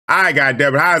All right,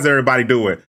 goddamn it. How's everybody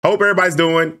doing? Hope everybody's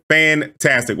doing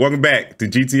fantastic. Welcome back to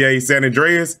GTA San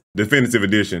Andreas Definitive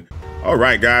Edition. All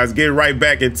right, guys, get right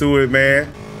back into it,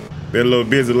 man. Been a little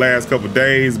busy the last couple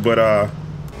days, but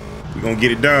we're gonna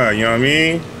get it done, you know what I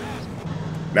mean?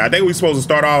 Now, I think we're supposed to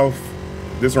start off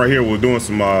this right here. We're doing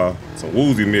some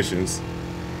WOOSIE missions,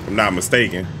 if I'm not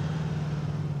mistaken.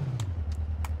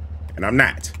 And I'm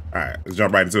not. All right, let's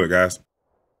jump right into it, guys.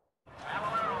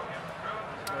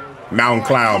 Mountain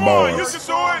Cloud Boys. You can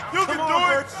do it. You can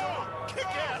do it. Kick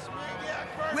ass,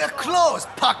 man. We're closed,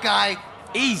 Puckeye.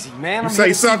 Easy, man. You I'm say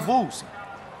here to see something? WOOSIE.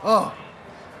 Oh,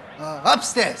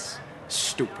 upstairs.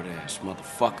 Stupid ass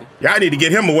motherfucker. Y'all need to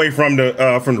get him away from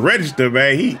the register,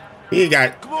 man. He ain't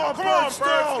got Come on,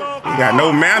 Birdstone. he got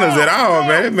no manners at all,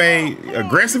 man. That man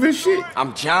aggressive as shit.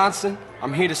 I'm Johnson.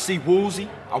 I'm here to see WOOSIE.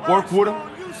 I work with him.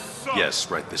 Yes,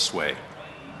 right this way.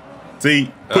 See,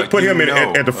 put him in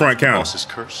at the front counter. Boss's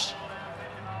curse.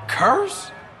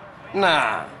 Curse?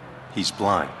 Nah. He's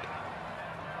blind.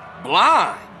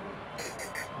 Blind.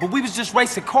 But we was just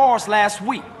racing cars last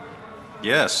week.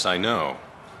 Yes, I know.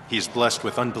 He's blessed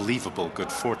with unbelievable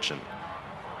good fortune.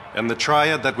 And the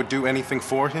triad that would do anything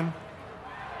for him,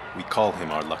 we call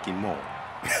him our lucky mole.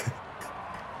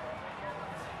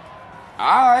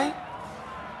 All right.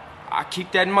 I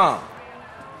keep that in mind.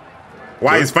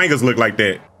 Why his fingers look like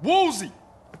that? WOOSIE.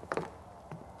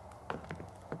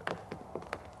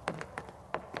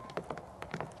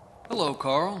 Hello,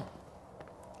 Carl.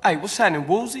 Hey, what's happening,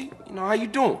 WOOSIE? You know, how you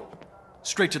doing?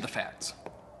 Straight to the facts.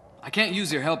 I can't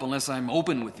use your help unless I'm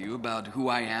open with you about who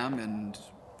I am and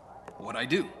what I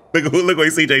do. Look what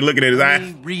CJ looking at his Let me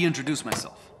eyes. reintroduce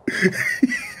myself.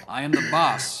 I am the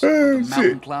boss of the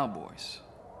Mountain Cloud Boys.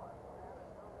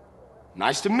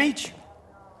 Nice to meet you.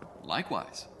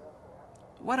 Likewise.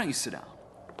 Why don't you sit down?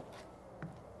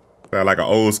 Sound like an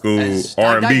old school As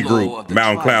R&B Daidailo group, of the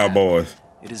Mountain Cloud Triad, Boys.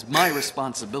 It is my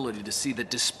responsibility to see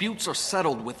that disputes are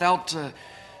settled without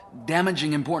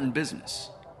damaging important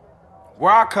business.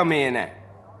 Where I come in at?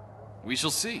 We shall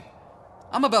see.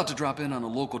 I'm about to drop in on a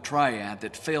local triad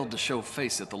that failed to show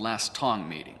face at the last Tong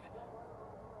meeting.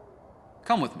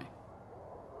 Come with me,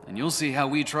 and you'll see how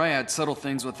we triads settle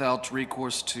things without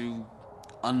recourse to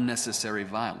unnecessary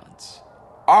violence.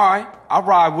 All right, I'll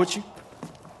ride with you.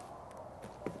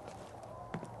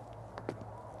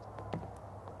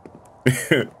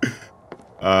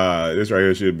 This right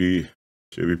here should be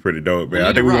pretty dope, man.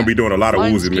 I think we're gonna be doing a lot of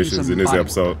WOOSIE missions in this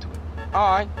episode.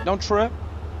 All right, don't trip.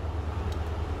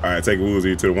 All right, take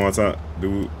WOOSIE to the one time.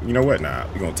 Dude, you know what? Nah,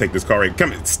 we're gonna take this car right.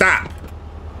 Come, stop!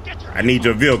 I need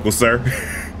your vehicle, sir.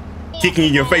 Kicking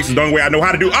in your face is the only way I know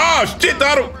how to do. Oh shit,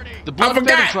 Donald! The I Blood Feather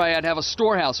forgot. Triad have a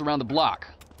storehouse around the block.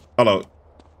 Hello.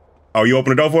 Oh, you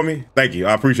open the door for me? Thank you.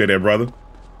 I appreciate that, brother.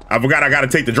 I forgot I gotta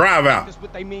take the drive out. That's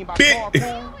what they mean by Pit.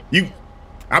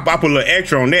 I put a little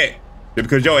extra on that just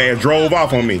because your ass drove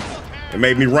off on me and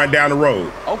made me run down the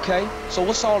road. Okay, so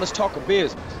what's all this talk of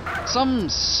business? Some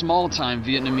small-time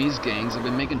Vietnamese gangs have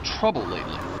been making trouble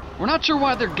lately. We're not sure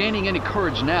why they're gaining any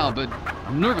courage now, but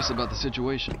I'm nervous about the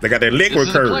situation. They got that liquid This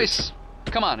is the courage. place.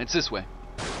 Come on, it's this way.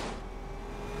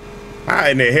 How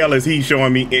in the hell is he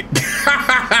showing me it?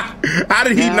 How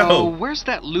did he Now, know? where's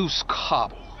that loose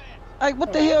cobble? Hey,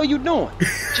 what the hell you doing?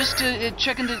 Just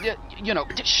checking to,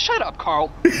 shut up,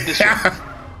 Carl. This way.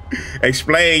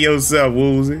 Explain yourself,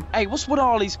 WOOSIE. Hey, what's with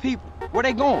all these people? Where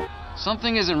they going?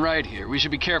 Something isn't right here. We should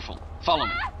be careful. Follow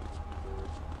me.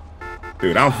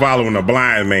 Dude, I'm following a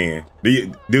blind man.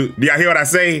 Do y'all hear what I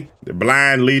say? The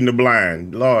blind leading the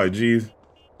blind. Lord jeez.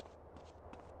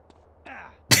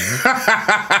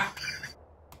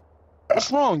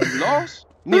 What's wrong? You lost?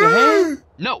 Need a hand?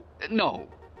 No.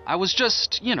 I was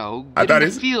just, I getting thought the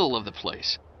feel of the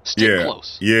place. Stick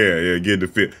close. Yeah, get the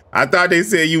fit. I thought they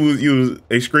said you was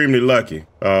extremely lucky.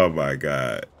 Oh my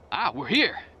God. We're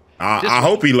here. I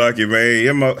hope he lucky,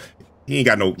 man. He ain't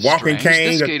got no walking Strange,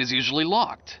 cane. This gate is usually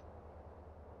locked.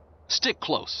 Stick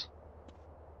close.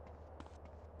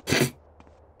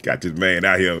 Got this man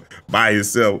out here by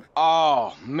himself.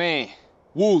 Oh, man.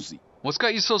 WOOSIE. What's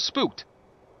got you so spooked?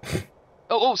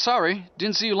 oh, sorry.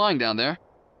 Didn't see you lying down there.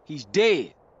 He's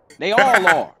dead. They all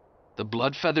are. The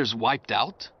blood feathers wiped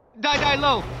out?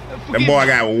 Daidailo. That boy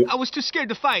got. I was too scared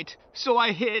to fight, so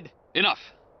I hid. Enough.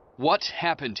 What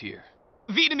happened here?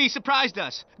 Vietnamese surprised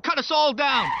us, cut us all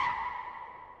down.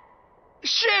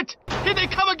 Shit! Here they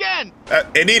come again!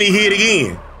 And then he hit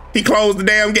again. He closed the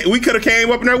damn gate. We could have came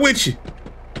up in there with you.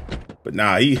 But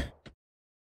nah, you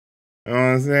know what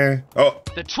I'm saying? Oh.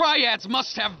 The Triads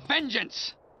must have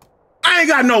vengeance! I ain't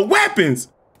got no weapons.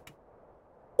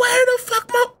 Where the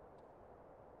fuck my...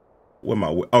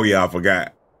 Oh yeah, I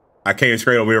forgot. I came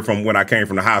straight over here from when I came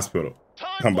from the hospital.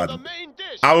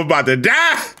 I was about to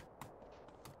die.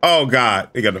 Oh God,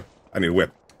 I need a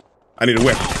weapon. I need a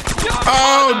weapon.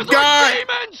 Oh God!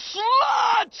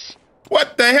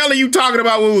 What the hell are you talking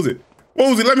about, WOOSIE?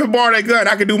 WOOSIE, let me borrow that gun.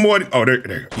 I can do more. Oh,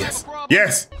 there. Yes,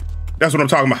 yes. That's what I'm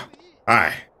talking about. All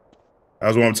right,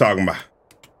 that's what I'm talking about.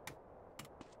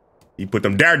 You put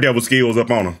them daredevil skills up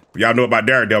on him. Y'all know about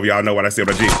daredevil. Y'all know what I said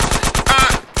about G.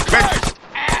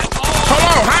 Hold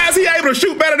on. How is he able to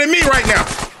shoot better than me right now?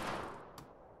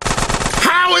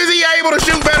 How is he able to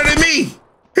shoot better than me?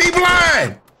 He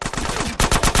blind.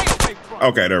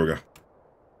 Okay, there we go.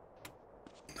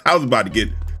 I was about to get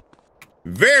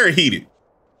very heated.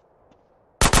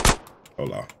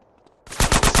 Hold on.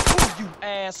 You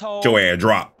asshole. Your ass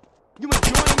drop. You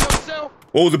enjoying yourself?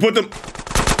 What was it?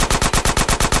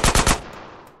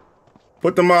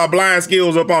 Put them blind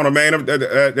skills up on him, man.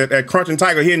 That crunching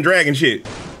tiger, hidden dragon shit.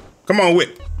 Come on,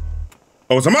 Whip.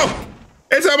 Oh, some more.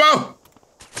 It's some more.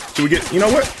 Should we get? You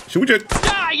know what? Should we just?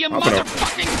 Die, you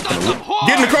motherfucking sons of whores!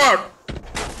 Get in the car.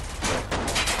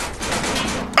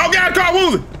 Oh, get out of the car,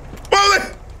 WOOSIE.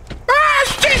 WOOSIE. Ah,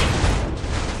 shit.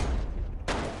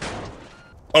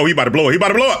 Oh, he about to blow it. He about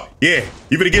to blow up. Yeah,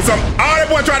 you finna get something. Oh, that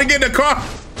boy trying to get in the car.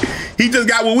 He just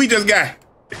got what we just got.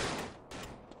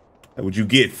 That's what you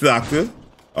get, sucker.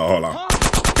 Oh, hold on.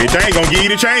 Bitch, I ain't gonna give you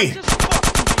the chain.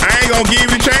 I ain't gonna give you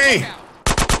the chain.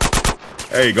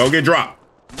 There you go, get dropped.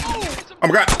 Oh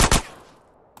my God.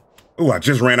 Ooh, I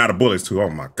just ran out of bullets too. Oh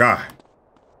my God.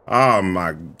 Oh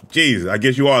my Jesus. I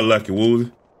guess you are lucky,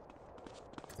 WOOSIE.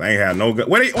 I ain't had no gun.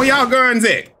 Where y'all guns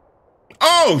at?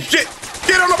 Oh shit!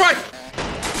 Get on the bike!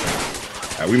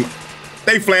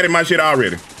 They flattened my shit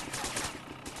already.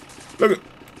 Look at,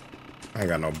 I ain't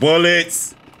got no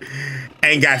bullets.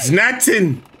 Ain't got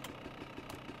nothing.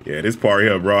 Yeah, this part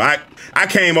here, bro. I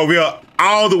came over here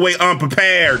all the way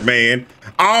unprepared, man.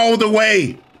 All the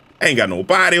way. Ain't got no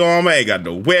body armor, ain't got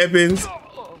no weapons.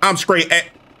 I'm straight at.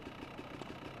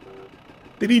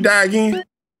 Did he die again?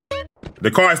 The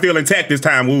car is still intact this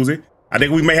time, WOOSIE. I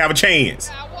think we may have a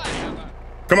chance.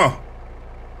 Come on.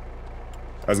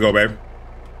 Let's go, baby.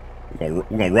 We're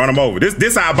gonna run him over.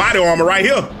 This our body armor right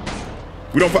here.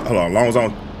 We don't hold on, long as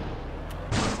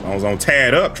I'm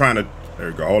tied up, trying to. There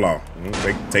we go. Hold on.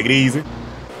 Take it easy.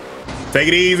 Take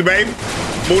it easy, baby.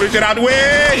 Move this shit out the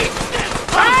way.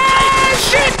 Ah,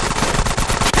 shit!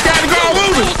 Gotta go,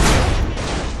 WOOSIE.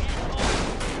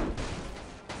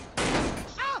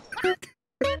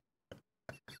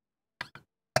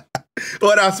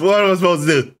 What am I supposed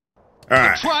to do? All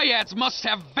right. The triads must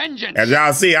have vengeance. As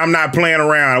y'all see, I'm not playing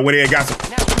around. What got some?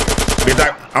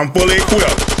 Bitch, I'm fully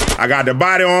equipped. I got the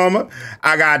body armor.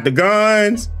 I got the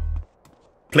guns.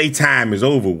 Playtime is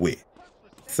over with,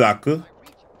 sucker.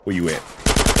 Where you at?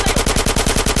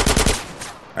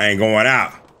 I ain't going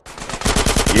out.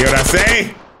 You hear what I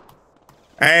say?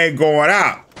 I ain't going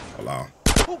out. Hold on.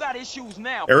 Who got issues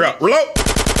now? Hurry up. Reload.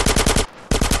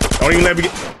 Don't even let me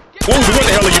get. WOOSIE, what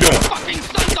the hell are you doing? Fucking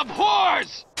sons of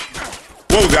whores!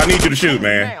 WOOSIE, I need you to shoot,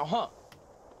 man. Now, huh? All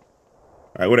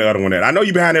right, where the other one at? I know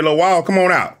you behind that little wall. Come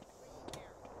on out.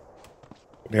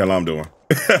 What the hell I'm doing?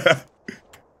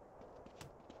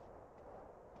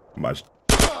 I'm about to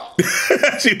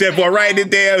shoot that boy right in the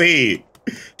damn head.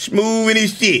 Smooth in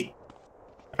his shit.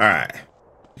 All right.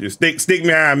 Just stick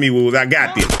behind me, WOOSIE. I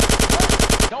got this.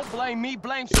 Don't blame me,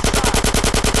 blame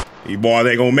society. These boys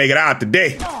ain't gonna make it out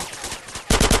today.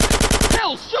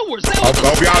 Hell, sewers!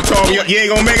 Hope y'all told me you ain't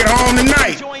gonna make it home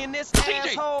tonight. Enjoying this TJ,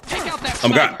 asshole? take out that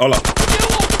I'm got. Hold up. You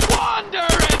will wander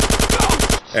and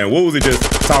ghost! And WOOSIE just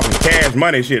talking cash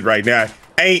money shit right now.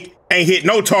 Ain't hit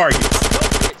no targets. No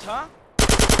bitch, huh?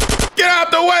 Get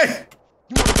out the way.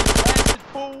 You wanna get blasted,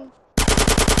 fool?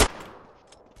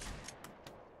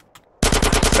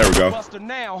 There we go. Buster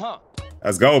now, huh?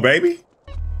 Let's go, baby.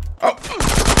 Oh. Your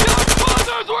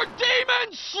fathers were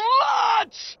demon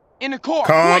sluts! In the car.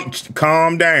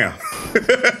 Calm down.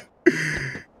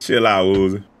 Chill out,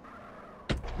 WOOSIE.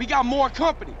 We got more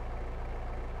company.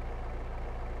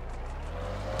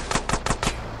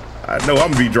 I know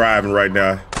I'm gonna be driving right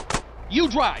now. You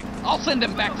drive. I'll send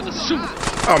them back to the sewer.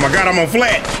 Oh my God, I'm on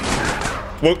flat.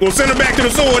 We'll send them back to the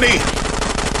sewer then.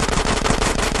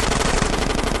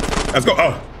 Let's go.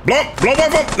 Oh, blow both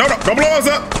of them. No, don't blow us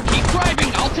up. Keep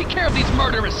driving. I'll take care of these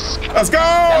murderers. Let's go.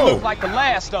 That looked like the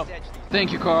last of them.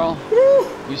 Thank you, Carl. Woo.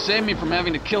 You saved me from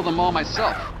having to kill them all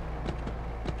myself.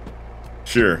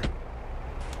 Sure.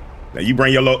 Now you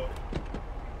bring your load.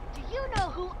 Do you know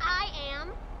who I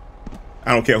am?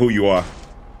 I don't care who you are.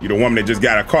 You're the woman that just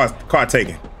got a car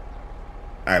taken. All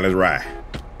right, let's ride.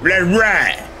 Let's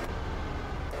ride.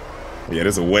 Yeah,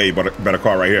 this is a way better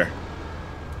car right here.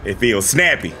 It feels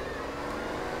snappy.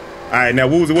 All right, now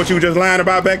Woozie, what you just lying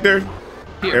about back there?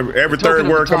 Here, Every third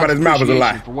word come out of his mouth is a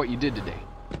lie. For what you did today.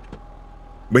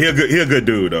 But he a good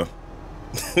dude though.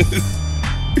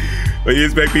 But you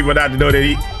expect people not to know that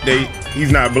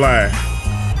he's not blind.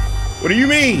 What do you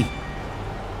mean?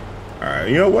 All right,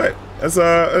 you know what? Let's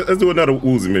do another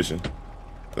Woozie mission.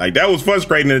 Like that was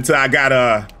frustrating until I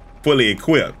got fully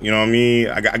equipped. You know what I mean?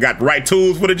 I got the right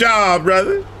tools for the job,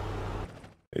 brother.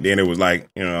 And then it was like,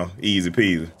 you know, easy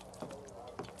peasy.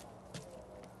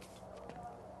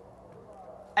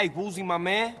 Hey, Woozie, my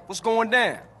man, what's going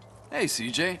down? Hey,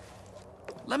 CJ.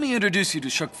 Let me introduce you to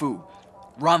Shuk Fu,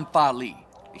 Ramfa Lee.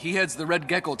 He heads the Red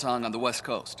Gecko Tong on the West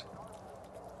Coast.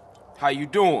 How you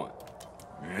doing?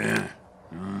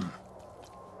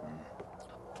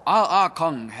 Ah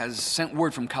Kung has sent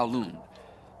word from Kowloon.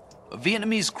 A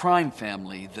Vietnamese crime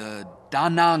family, the Da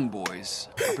Nang boys,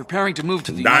 are preparing to move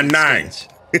to the United States.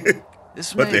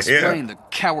 This may explain the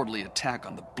cowardly attack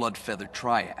on the blood-feathered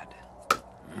triad.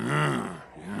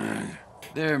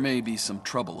 There may be some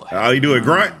trouble ahead. All you do is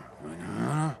grunt?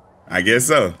 I guess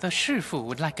so. The Shifu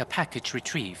would like a package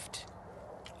retrieved.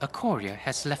 A courier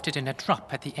has left it in a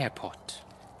drop at the airport.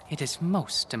 It is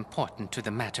most important to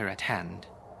the matter at hand.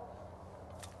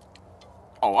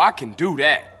 Oh, I can do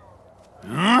that.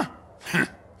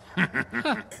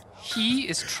 He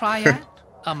is Triad,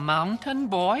 a mountain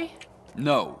boy?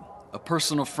 No, a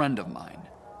personal friend of mine.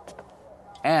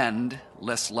 And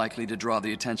less likely to draw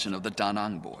the attention of the Da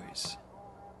Nang boys.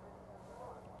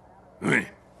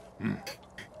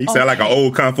 He sound like an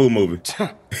old kung fu movie.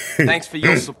 Thanks for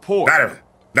your support.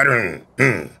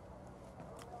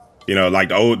 You know, like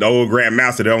the old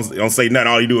grandmaster don't say nothing.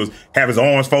 All he do is have his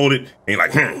arms folded and he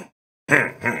like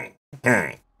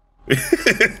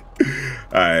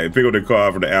All right, pick up the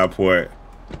car from the airport.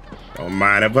 Don't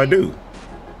mind if I do.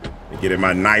 Get in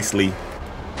my nicely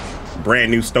brand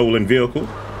new stolen vehicle.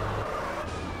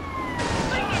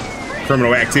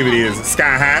 Criminal activity is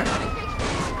sky high.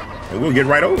 And we'll get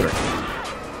right over it.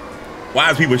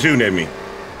 Why is people shooting at me?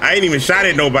 I ain't even shot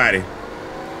at nobody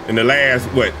in the last,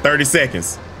 30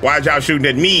 seconds. Why y'all shooting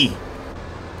at me?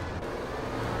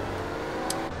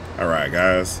 All right,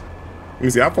 guys. Let me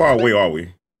see, how far away are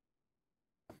we?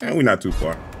 Man, we're not too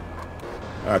far.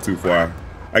 Not too far.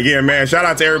 Again, man, shout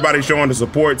out to everybody showing the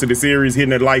support to the series, hitting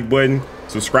that like button,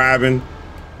 subscribing,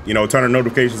 you know, turning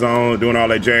notifications on, doing all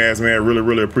that jazz, man. Really,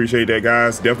 really appreciate that,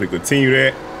 guys. Definitely continue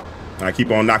that. I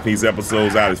keep on knocking these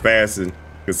episodes out as fast and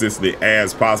consistently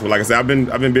as possible. Like I said, I've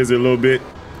been busy a little bit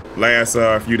last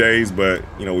few days, but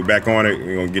you know, we're back on it.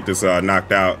 We're gonna get this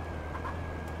knocked out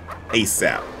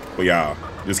ASAP for y'all.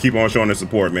 Just keep on showing the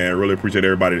support, man. Really appreciate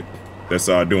everybody that's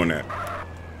doing that.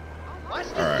 All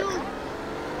right.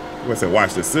 What's that?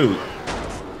 Watch the suit.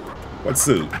 What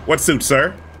suit? What suit,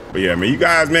 sir? But yeah, man, you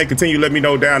guys, man, continue to let me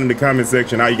know down in the comment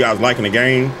section how you guys liking the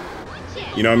game.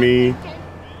 You know what I mean?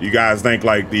 You guys think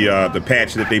like the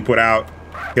patch that they put out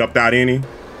helped out any?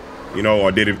 You know,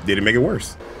 or did it make it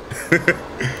worse?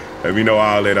 Let me know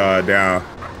all that down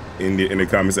in the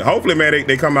comments. Hopefully, man,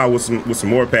 they come out with some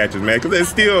more patches, man, because it's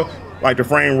still like the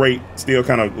frame rate still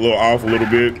kind of a little off a little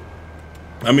bit.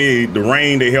 I mean, the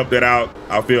rain, they helped that out,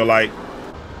 I feel like.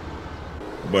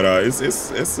 But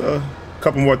it's a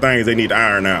couple more things they need to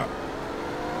iron out.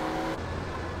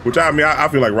 Which I mean, I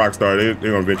feel like Rockstar, they're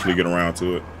gonna eventually get around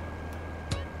to it.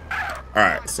 All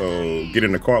right, so get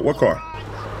in the car. What car?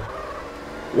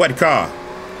 What car?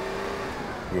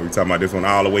 We're talking about this one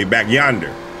all the way back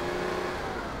yonder.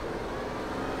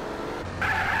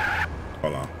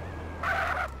 Hold on.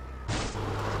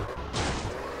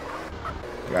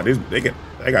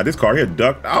 They got this car here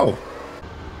ducked off.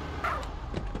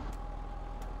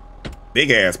 Big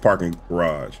ass parking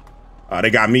garage. They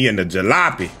got me in the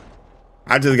jalopy.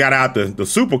 I just got out the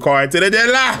supercar into the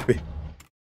jalopy.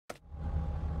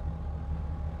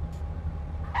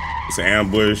 It's an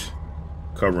ambush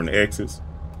covering the exits.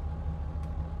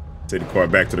 Take the car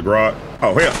back to the garage.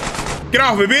 Oh, hell. Get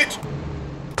off me, bitch.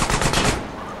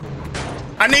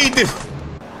 I need this.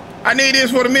 I need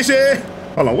this for the mission.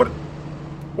 Hold on, what?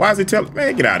 Why is it telling?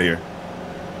 Man, get out of here.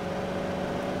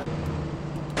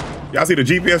 Y'all see the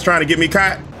GPS trying to get me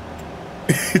caught?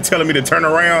 Telling me to turn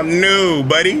around? No,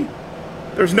 buddy.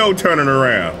 There's no turning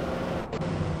around.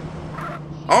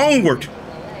 Onward.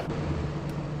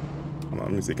 Hold on,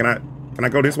 let me see. Can I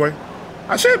go this way?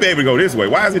 I should be able to go this way.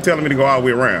 Why is it telling me to go all the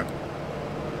way around?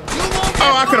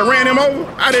 Oh, I could have ran him over?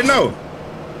 I didn't know.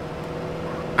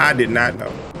 I did not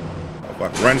know. Oh,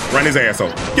 fuck. Run his ass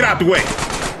over. Get out the way.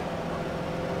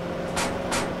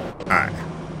 All right.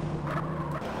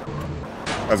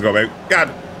 Let's go, baby. Got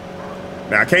it.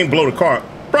 Now, I can't blow the car.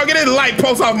 Bro, get this light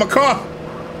post off my car.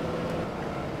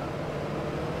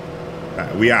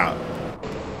 right, we out.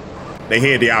 They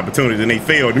had the opportunity and they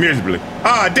failed miserably.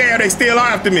 Ah, oh, damn, they still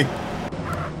after me.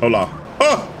 Hold on.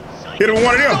 Oh, hit him with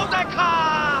one of them.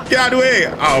 Get out of the way.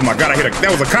 Oh my God, I hit a,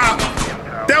 that was a cop.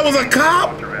 That was a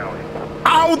cop.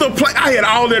 All the play, I had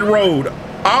all that road,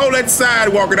 all that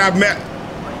sidewalk that I've met.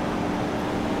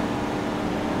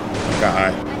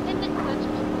 God.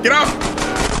 Get off.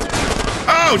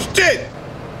 Oh shit.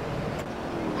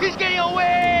 He's getting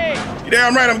away. You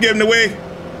damn right I'm giving away.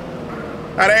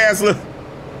 How the ass look.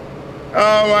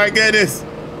 Oh my goodness.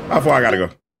 How far I gotta go?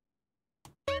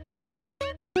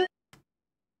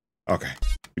 Okay.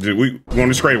 We want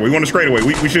the straightaway. We want the straightaway.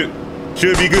 We should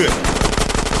be good.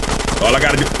 All I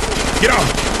gotta do. Get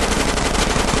off.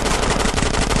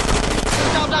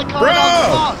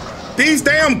 Bro! These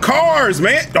damn cars,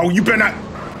 man. Oh, you better not.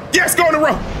 Yes, go in the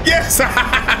row. Yes.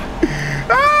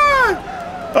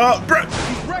 Bro.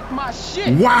 Wreck my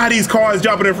shit. Why are these cars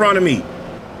jumping in front of me?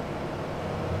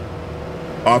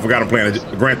 Oh, I forgot I'm playing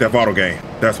a Grand Theft Auto game.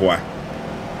 That's why.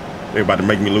 They're about to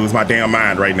make me lose my damn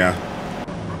mind right now.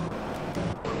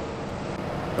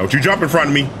 Don't you jump in front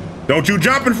of me. Don't you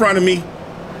jump in front of me.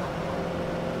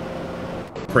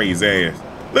 Crazy ass.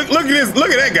 Look at this. Look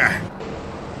at that guy.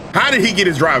 How did he get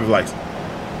his driver's license?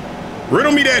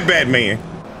 Riddle me that, bad man.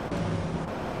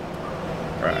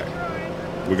 All right.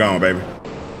 We're gone, baby.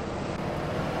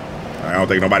 I don't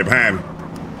think nobody behind me.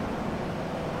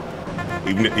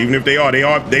 Even if they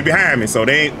behind me, so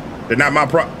they're not my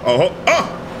pro. Oh,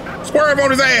 swerve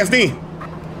on his ass then.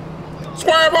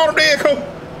 Swerve on him there, Coop.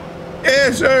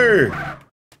 Yes, sir.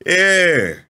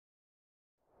 Yeah.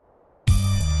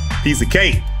 Piece of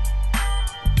cake.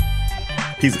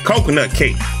 Piece of coconut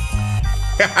cake.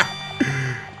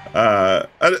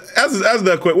 That's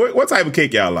the quick. What type of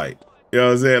cake y'all like? You know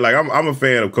what I'm saying? Like I'm a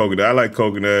fan of coconut. I like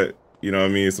coconut. You know what I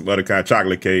mean? Some other kind of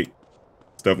chocolate cake,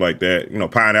 stuff like that. You know,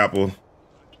 pineapple,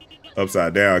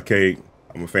 upside down cake.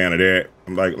 I'm a fan of that.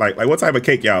 I'm like what type of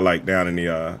cake y'all like down in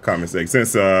the comment section?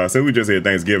 Since we just had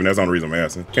Thanksgiving, that's the only reason I'm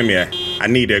asking. Come here. I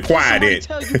need to acquire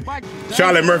that.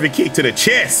 Charlotte Murphy kick to the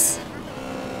chest.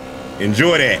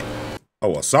 Enjoy that.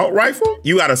 Oh, assault rifle?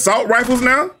 You got assault rifles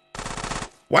now?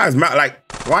 Why is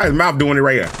Mouth doing it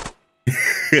right here?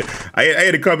 I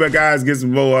had to come back, guys, get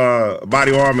some more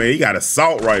body armor. He got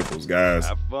assault rifles, guys.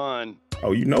 Have fun.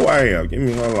 Oh, you know I am. Give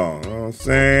me one long. You know what I'm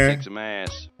saying? Kick some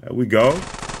ass. There we go.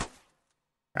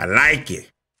 I like it.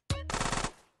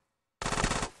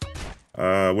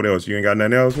 What else? You ain't got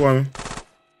nothing else for me?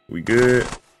 We good?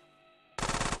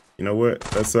 You know what?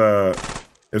 Let's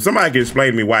if somebody could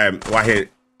explain to me why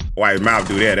his mouth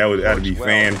do that, that'd be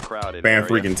fan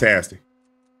freaking tastic.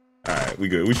 All right, we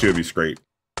good. We should be straight.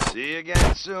 See you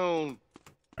again soon.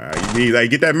 All right, you need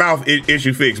get that mouth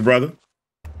issue fixed, brother.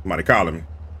 Somebody calling me.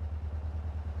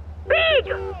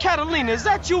 Catalina, is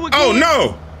that you again? Oh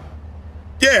no!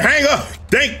 Yeah, hang up.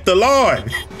 Thank the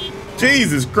Lord.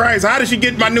 Jesus Christ, how did she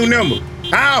get my new number?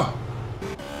 How?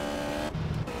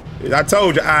 I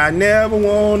told you, I never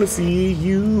want to see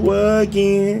you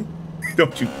again.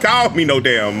 Don't you call me no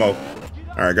damn more.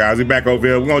 All right, guys, we're back over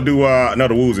here. We're going to do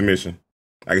another WOOSIE mission.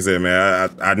 Like I said, man,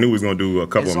 I knew we was going to do a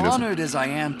couple of them. As honored as I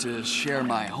am to share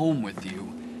my home with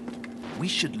you, we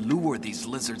should lure these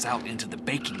lizards out into the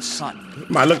baking sun.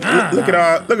 Look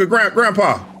at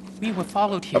Grandpa. We were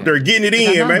followed here. Up there getting it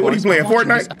in, man. What are you playing,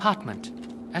 Fortnite? Apartment.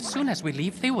 As soon as we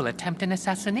leave, they will attempt an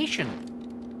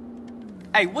assassination.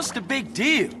 Hey, what's the big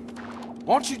deal?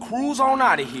 Why don't you cruise on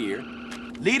out of here,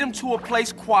 lead them to a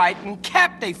place quiet, and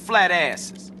cap they flat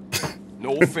asses?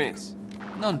 No offense.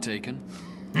 None taken.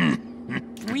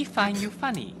 We find you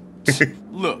funny.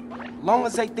 Look, long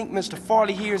as they think Mr.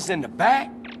 Farley here is in the back,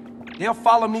 they'll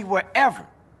follow me wherever.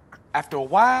 After a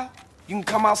while, you can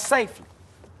come out safely.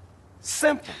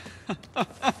 Simple.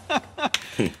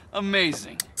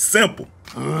 Amazing. Simple.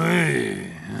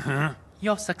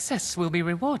 Your success will be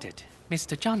rewarded,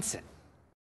 Mr. Johnson.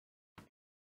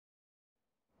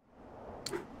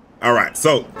 All right,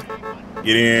 so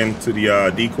get into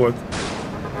the decoy.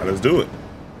 Right, let's do it.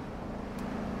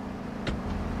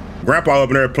 Grandpa up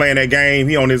in there playing that game.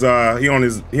 He on his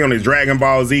Dragon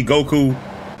Ball Z Goku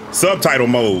subtitle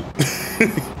mode.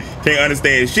 Can't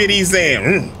understand shit he's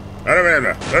saying.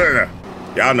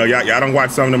 Y'all know y'all don't watch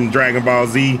some of them Dragon Ball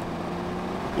Z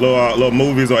little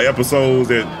movies or episodes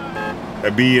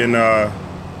that be in the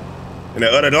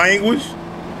other language.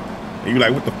 And you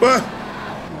like, what the fuck?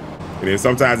 And then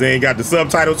sometimes they ain't got the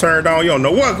subtitle turned on. You don't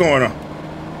know what's going on.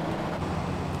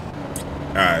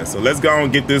 All right, so let's go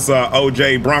and get this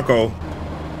OJ Bronco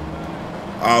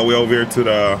all the way over here to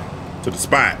the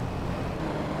spot.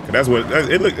 That's what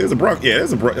it look. It's a Bronco. Yeah,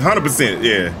 it's a 100%.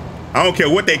 Yeah, I don't care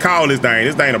what they call this thing.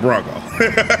 This thing a Bronco.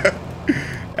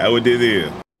 That's what this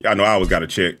is. Y'all know I always gotta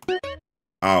check.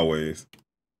 Always.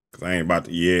 Cause I ain't about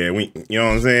to, yeah, we, you know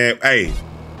what I'm saying? Hey,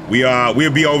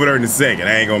 we'll be over there in a second.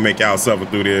 I ain't gonna make y'all suffer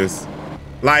through this.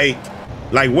 Like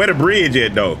where the bridge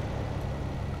at though?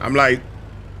 I'm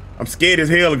scared as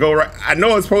hell to go right. I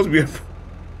know it's supposed to be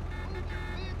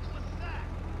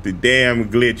the damn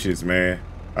glitches, man.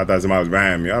 I thought somebody was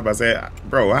behind me. I was about to say,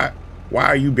 bro, why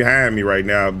are you behind me right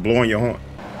now, blowing your horn?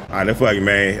 All right, let's fuck it,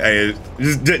 man. Hey,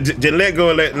 just let go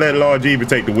and let Lord Jeebus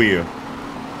take the wheel.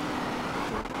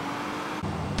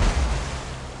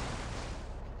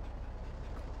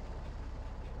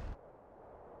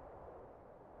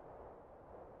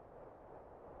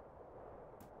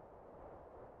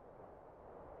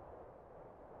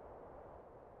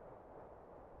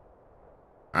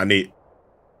 I need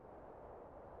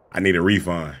a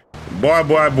refund.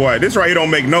 Boy. This right here don't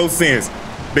make no sense.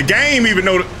 The game even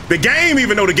know the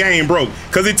game broke.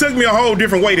 Cause it took me a whole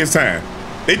different way this time.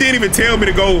 They didn't even tell me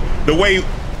to go the way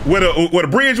where the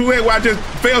bridge was at where I just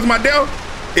fell to my death.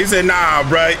 It said, nah,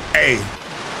 bro. Hey,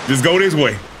 just go this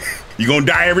way. You gonna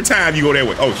die every time you go that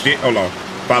way. Oh shit, hold on.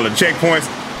 Follow the checkpoints.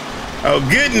 Oh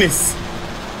goodness.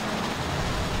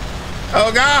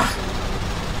 Oh God.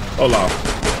 Hold on.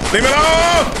 Leave me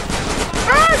alone!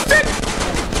 Ah, shit!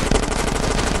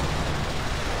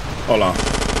 Hold on.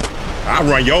 I'll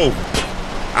run you over.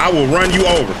 I will run you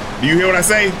over. Do you hear what I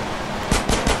say?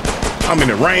 I'm in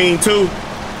the rain too.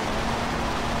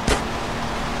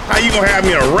 How you gonna have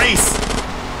me in a race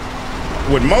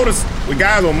with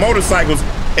guys on motorcycles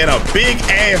in a big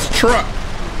ass truck?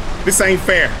 This ain't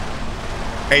fair.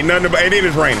 Ain't nothing about it. It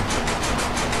is raining.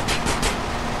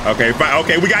 Okay, fine.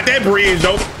 Okay, we got that bridge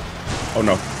though. Oh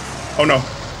no. Oh no.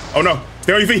 Oh no.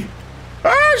 Stay on your feet.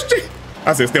 Ah, shit.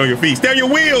 I said stay on your feet. Stay on your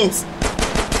wheels.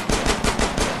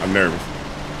 I'm nervous.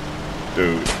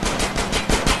 Dude.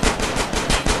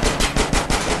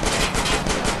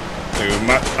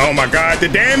 Oh my God, the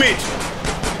damage.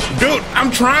 Dude,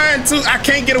 I'm trying to. I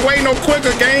can't get away no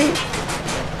quicker, game.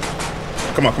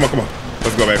 Come on. Let's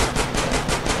go, baby.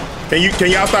 Can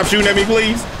y'all stop shooting at me,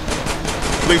 please?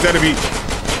 Please, that'll be.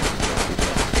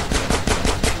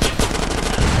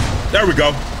 There we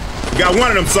go. We got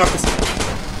one of them suckers.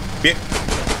 Hit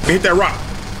that rock.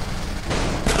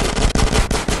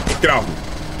 Get off me.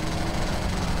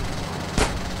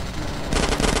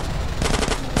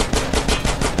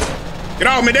 Get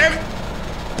off me, damn it.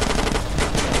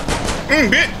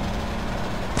 Bit.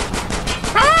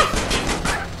 Ah!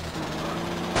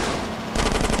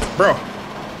 Bro.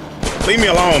 Leave me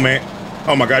alone, man.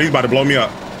 Oh my God, he's about to blow me up.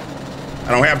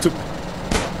 I don't have to.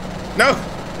 No.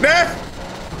 Nah.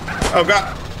 Oh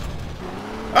God.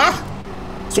 Ah!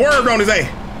 Swerved on his ass.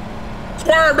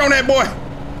 Swerved on that boy.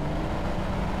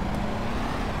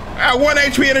 I 1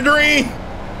 HP in a dream.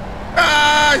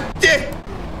 Ah, shit.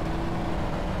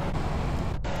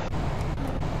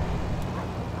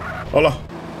 Hold on.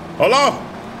 All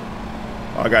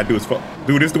I gotta do is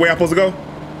do this the way I'm supposed to go.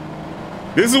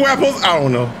 This is where I'm supposed to, I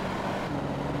don't know.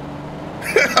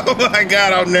 Oh my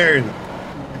God, I'm nervous.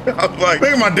 I'm like,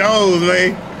 look at my toes,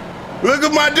 man. Look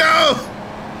at my toes.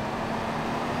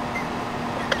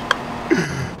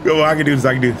 Come on, I can do this.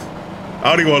 I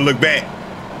don't even want to look back.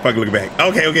 Fucking look back.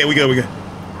 Okay, we good.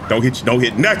 Don't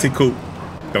hit nothing, Coop.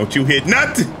 Don't you hit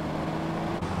nothing.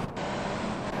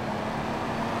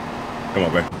 Come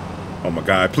on, baby. Oh my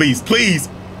God, please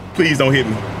don't hit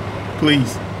me.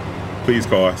 Please,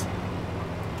 cars.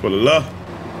 For the love,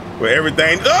 for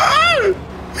everything. Ah!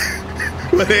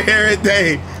 For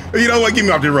everything. You know what? Get me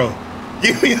off the road.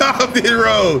 Get me off this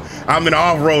road. I'm in the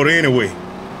off-road anyway.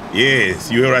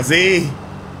 Yes, you hear what I say?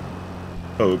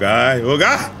 Oh God.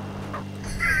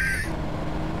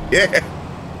 Yeah.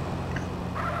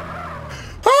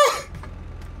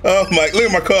 Oh my, look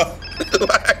at my car.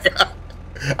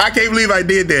 I can't believe I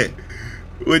did that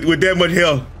with that much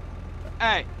hell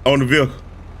on the vehicle.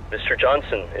 Mr.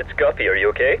 Johnson, it's Guppy. Are you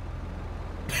okay?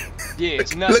 Yeah,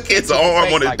 it's nothing. Look at his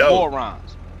arm on his door.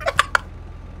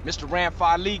 Mr.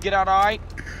 Ramfire Lee, get out all right?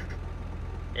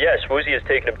 Yes, WOOSIE has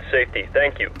taken him to safety.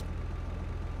 Thank you.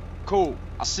 Cool.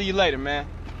 I'll see you later, man.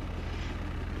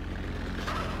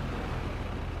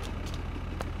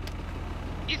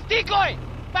 It's Decoy!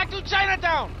 Back to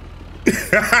Chinatown!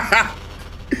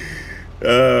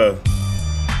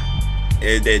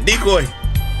 Decoy.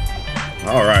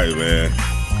 All right, man.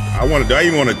 I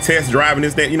even want to test driving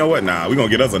this thing. You know what? Nah, we're gonna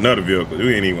get us another vehicle.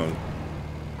 We ain't even gonna.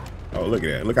 Oh, look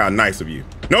at that. Look how nice of you.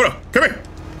 No, come here.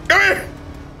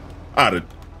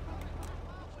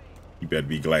 You better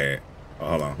be glad. Oh,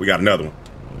 hold on. We got another one.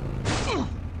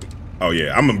 Oh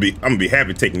yeah, I'm gonna be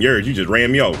happy taking yours. You just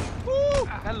ran me over.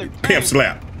 Pimp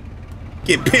slap.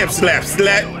 Get pimp slap,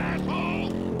 slut.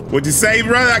 What'd you say,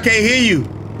 brother? I can't hear you.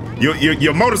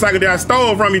 Your motorcycle that I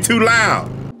stole from you too loud.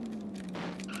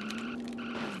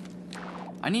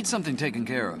 I need something taken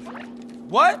care of.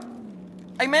 What?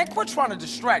 Hey man, quit trying to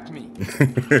distract me.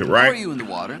 Right? How are you in the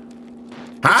water?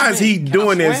 How is he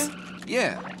doing this?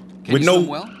 Yeah. Can With you no, swim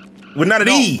well? with none of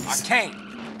these. I can't.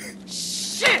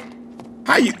 Shit.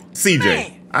 How you, CJ?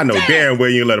 Man, I know damn well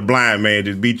you let a blind man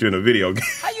just beat you in a video game.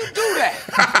 How you do that?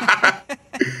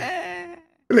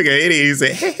 Look at idiot. He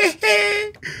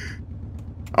said,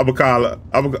 I'm gonna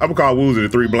call WOOSIE the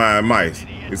 3 blind mice.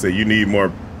 He said you need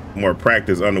more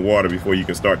practice underwater before you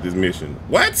can start this mission.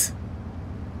 What?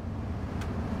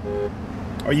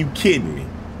 Are you kidding me?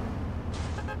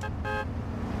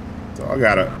 So I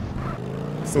gotta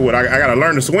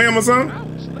learn to swim or something?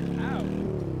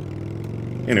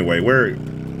 Anyway, where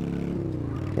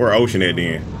Ocean at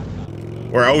then?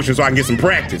 Where Ocean so I can get some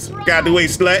practice? Get out the way,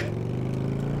 slut.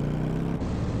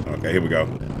 Okay, here we go.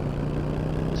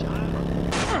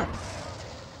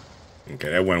 Okay,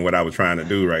 that wasn't what I was trying to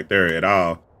do right there at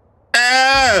all.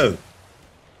 Oh!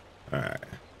 All right.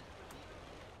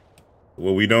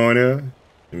 What we doing here?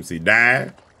 Let me see,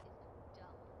 dive.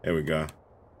 There we go.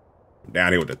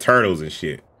 Down here with the turtles and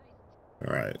shit.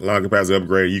 All right, lung capacity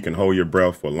upgrade. You can hold your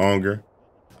breath for longer.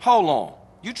 Hold on.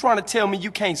 You trying to tell me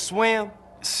you can't swim?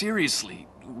 Seriously,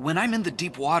 when I'm in the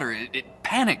deep water, it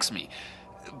panics me.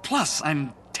 Plus,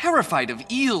 I'm terrified of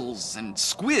eels and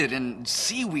squid and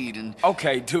seaweed and...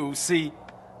 Okay, dude, see,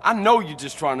 I know you're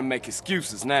just trying to make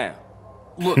excuses now.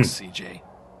 Look, CJ.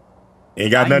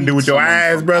 Ain't got nothing to do with your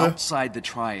eyes, brother. Outside the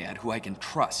triad who I can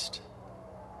trust.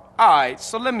 All right,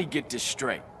 so let me get this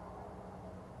straight.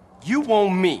 You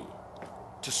want me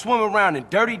to swim around in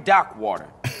dirty dock water,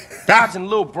 dodging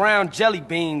little brown jelly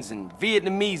beans and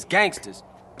Vietnamese gangsters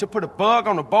to put a bug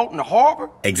on a boat in the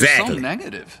harbor? Exactly. You're so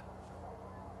negative.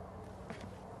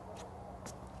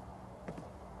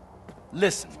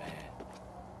 Listen, man.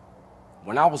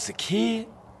 When I was a kid,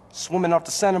 swimming off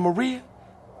the Santa Maria,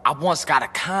 I once got a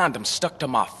condom stuck to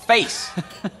my face.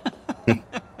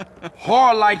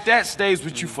 Horror like that stays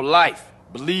with you for life.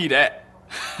 Believe that.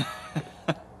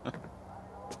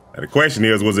 The question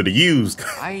is, was it used?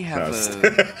 I have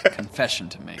a confession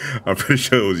to make. I'm pretty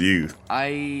sure it was used.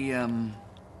 I'm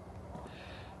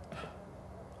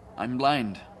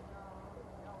blind.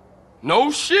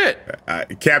 No shit.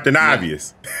 Captain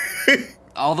Obvious.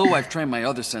 Although I've trained my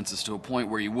other senses to a point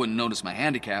where you wouldn't notice my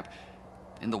handicap,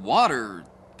 in the water,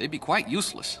 they'd be quite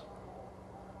useless.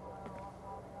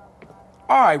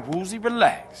 All right, Woosie,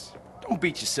 relax. Don't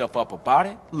beat yourself up about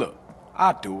it. Look,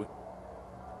 I'll do it.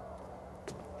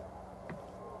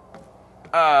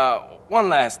 One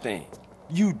last thing.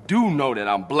 You do know that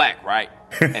I'm black, right?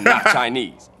 And not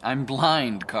Chinese. I'm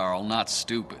blind, Carl, not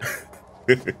stupid.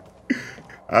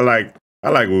 I like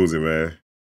Woosie, man.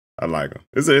 I like him.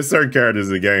 It's certain characters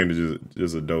in the game that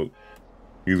just a dope.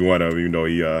 He's one of them, even though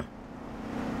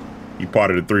he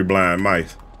part of the 3 blind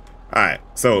mice. All right,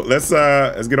 so let's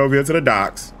get over here to the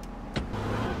docks.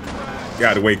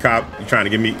 Got the way, cop. You trying to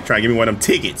give me one of them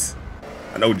tickets?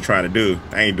 I know what you're trying to do.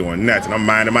 I ain't doing nothing. I'm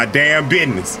minding my damn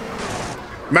business.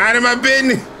 Minding my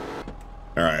business.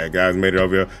 All right, guys, made it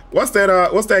over here. What's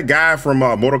that guy from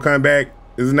Mortal Kombat?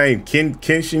 Is his name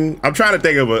Kenshin? I'm trying to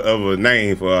think of a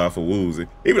name for Woosie.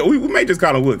 Even we may just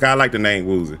call him Wood. I like the name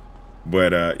Woosie.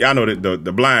 But y'all know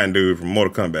the blind dude from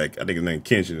Mortal Kombat. I think his name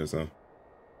Kenshin or something.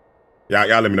 Y'all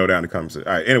let me know down in the comments. All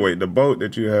right. Anyway, the boat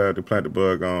that you have to plant the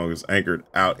bug on is anchored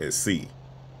out at sea.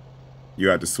 You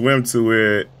have to swim to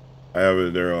it. However,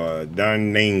 there are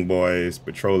Dunning boys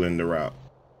patrolling the route.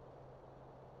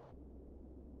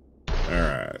 All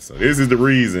right. So this is the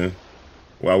reason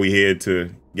why we head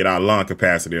to get our lung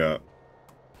capacity up.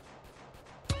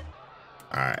 All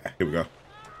right. Here we go.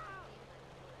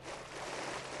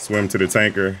 Swim to the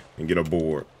tanker and get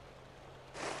aboard.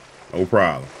 No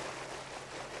problem.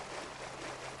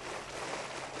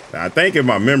 Now, I think if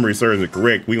my memory serves it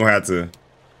correct, we're gonna have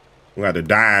to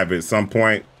dive at some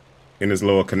point in this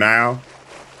little canal.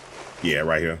 Yeah,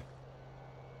 right here.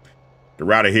 The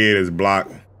route ahead is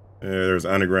blocked. There's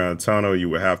an underground tunnel. You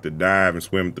will have to dive and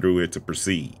swim through it to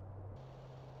proceed.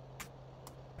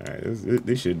 All right,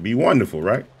 this should be wonderful,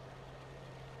 right?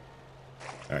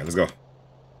 All right, let's go.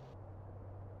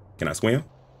 Can I swim?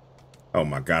 Oh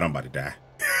my God, I'm about to die.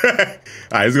 All right,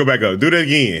 let's go back up. Do that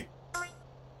again.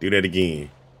 Do that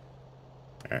again.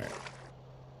 All right.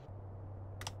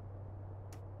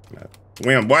 Now,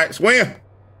 swim, boy, swim.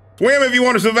 Swim if you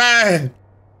want to survive.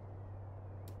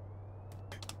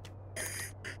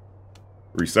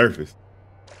 Resurface.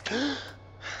 All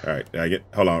right,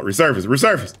 hold on.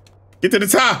 Resurface. Get to the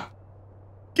top.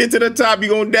 Get to the top, you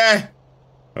gonna die.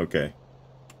 Okay.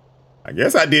 I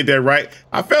guess I did that right.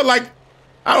 I felt like,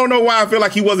 I don't know why I feel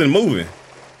like he wasn't moving.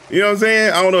 You know what I'm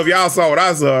saying? I don't know if y'all saw what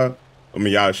I saw. I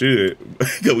mean, y'all should,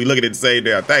 because we looking at the same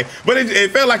damn thing. But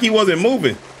it felt like he wasn't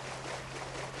moving.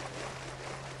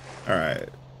 All right.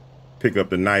 Pick up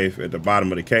the knife at the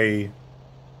bottom of the cave.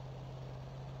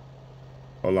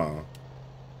 Hold on.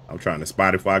 I'm trying to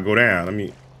spot it before I go down. Let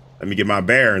me get my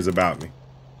bearings about me.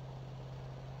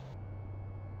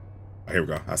 Oh, here we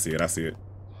go. I see it. I see it.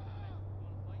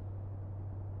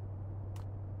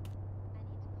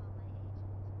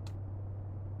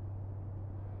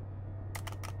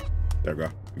 There we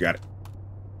go. We got it.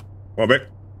 Come on, back. All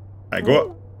right, go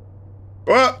up.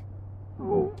 Go up.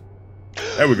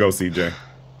 There we go, CJ.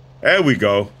 There we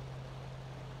go.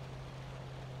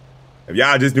 If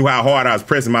y'all just knew how hard I was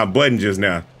pressing my button just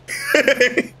now.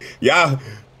 y'all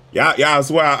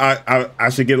swear I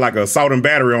should get like a salt and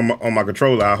battery on my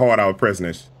controller, how hard I was pressing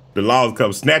this. The laws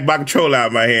come snatch my controller out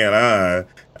of my hand.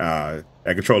 That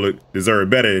controller deserved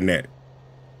better than that.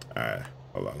 All right,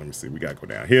 hold on, let me see. We gotta go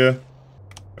down here.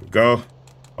 There we go.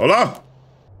 Hold on.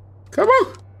 Come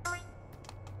on.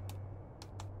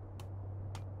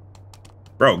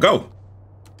 Bro, go.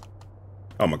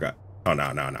 Oh my God. Oh,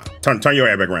 no. Turn your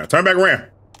ass back around. Turn back around.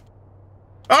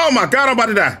 Oh my God, I'm about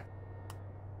to die.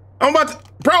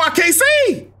 Bro, I can't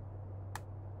see.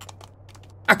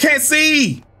 I can't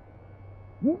see.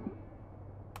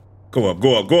 Go up.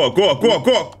 Go up.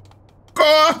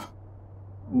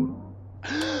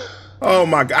 Oh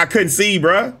my God, I couldn't see,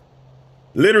 bro.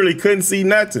 Literally couldn't see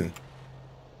nothing.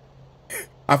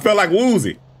 I felt like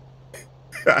WOOSIE.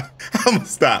 I'm gonna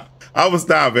stop.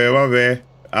 Man. My bad.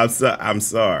 I'm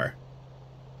sorry.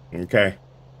 Okay.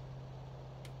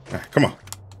 All right, come on.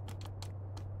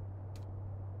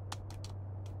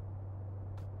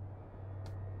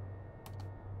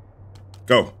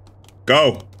 Go.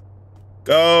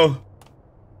 All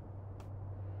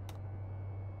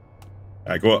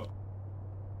right, go up.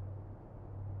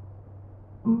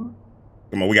 Come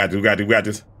on, we got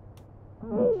this.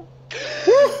 Woo.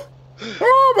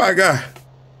 Oh my God.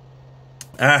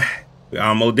 I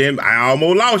almost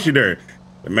lost you there.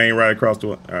 The main right across the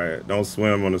water. All right, don't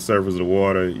swim on the surface of the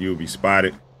water. You'll be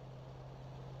spotted.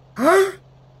 Huh?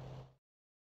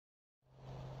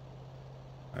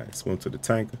 All right, swim to the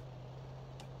tanker.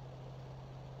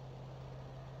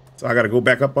 So I got to go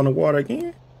back up on the water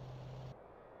again?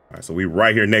 All right, so we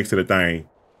right here next to the thing.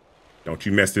 Don't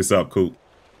you mess this up, Coop.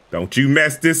 Don't you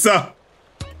mess this up.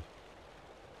 All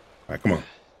right, come on.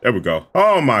 There we go.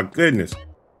 Oh, my goodness.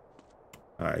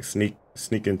 All right, sneak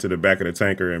into the back of the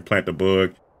tanker and plant the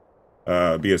bug.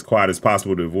 Be as quiet as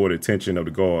possible to avoid attention of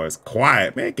the guards.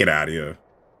 Quiet, man, get out of here.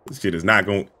 This shit is not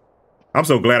going. I'm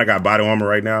so glad I got body armor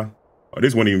right now. Oh,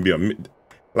 this wouldn't even be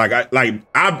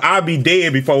I'd be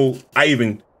dead before I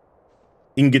even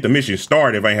get the mission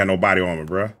started if I ain't had no body armor,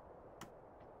 bro. All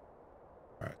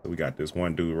right, so we got this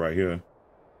one dude right here.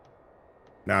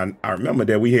 Now I remember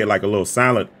that we had like a little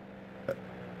silent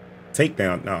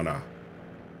takedown. No.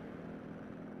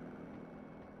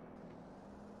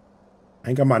 I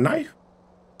ain't got my knife.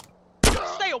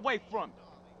 Stay away from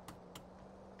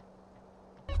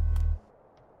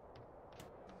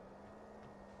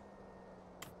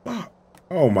me.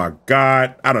 Oh my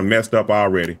God. I done messed up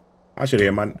already. I should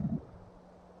have my...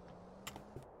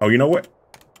 Oh, you know what?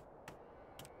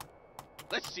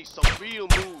 Let's see some real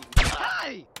moves.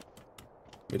 Hey!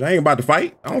 I ain't about to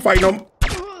fight. I don't fight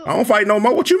no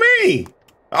more. What you mean?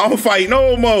 I don't fight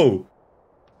no more.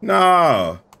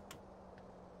 Nah.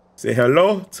 Say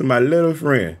hello to my little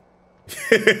friend.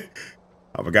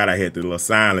 I forgot I had the little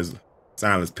silence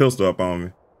pistol up on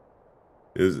me.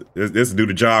 This do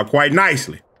the job quite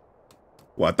nicely.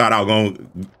 Well, I thought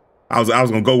I was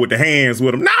gonna go with the hands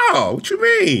with him. No, what you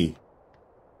mean?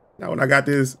 Now when I got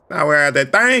this, now I got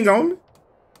that thing on me.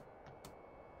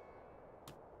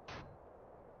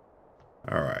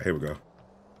 All right, here we go.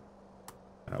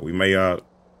 We may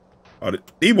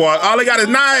these boys, all they got is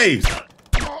knives.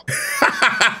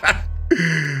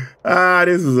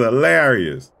 This is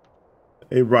hilarious.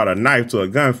 They brought a knife to a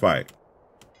gunfight.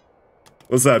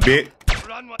 What's up, bitch?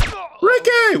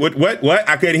 Ricky! What?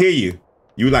 I couldn't hear you.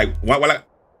 You like, what?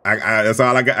 That's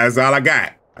all I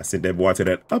got. I sent that boy to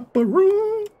that upper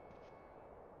room.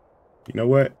 You know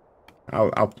what?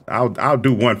 I'll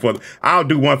do one for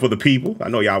the people. I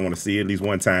know y'all want to see it at least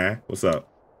one time. What's up?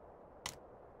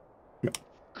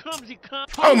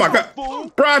 Oh my God.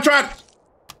 Bro, I tried.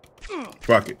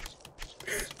 Fuck it.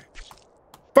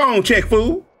 Phone check,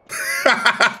 fool.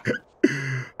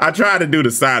 I tried to do the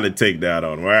silent takedown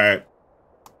on him, all right?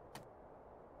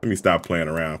 Let me stop playing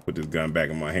around. Put this gun back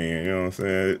in my hand. You know what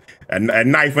I'm saying? A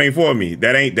knife ain't for me.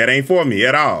 That ain't for me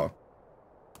at all.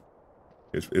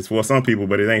 It's for some people,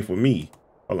 but it ain't for me.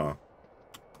 Hold on.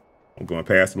 I'm going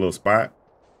past a little spot.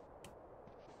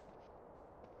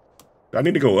 Do I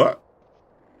need to go up?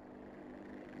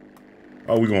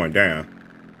 Oh, we're going down.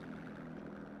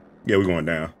 Yeah, we're going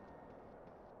down.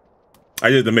 I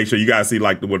just to make sure you guys see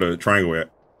like where the triangle at.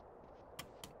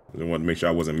 I want to make sure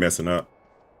I wasn't messing up.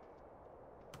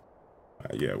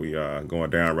 Yeah, we going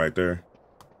down right there.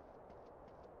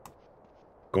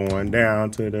 Going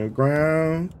down to the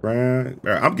ground.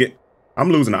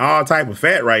 I'm losing all type of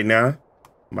fat right now.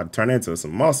 I'm about to turn into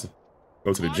some muscle.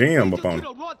 Go to the gym up on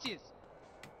it.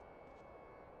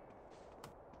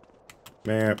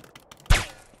 Man.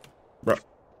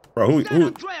 Bro, who?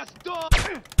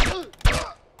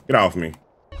 Get off me.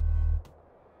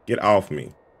 Get off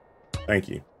me. Thank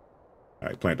you. All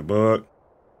right, plant the bug.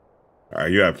 All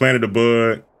right, you have planted the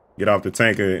bug. Get off the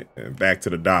tanker and back to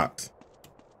the docks.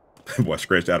 Boy,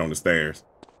 scratched out on the stairs.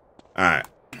 All right.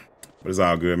 But it's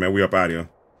all good, man. We up out here.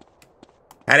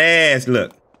 How the ass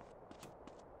look?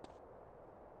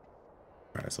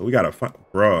 All right, so we got a fun,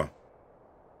 bruh.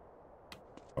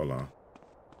 Hold on.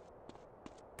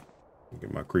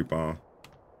 Get my creep on.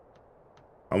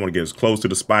 I want to get as close to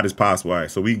the spot as possible. All right,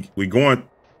 so we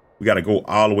got to go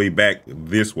all the way back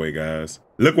this way, guys.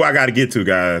 Look where I got to get to,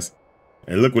 guys.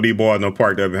 And look what these boys done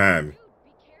parked up behind me.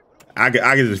 I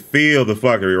can just feel the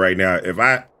fuckery right now. If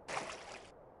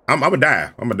I'm gonna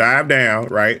dive. I'm gonna dive down,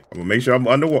 right? I'm gonna make sure I'm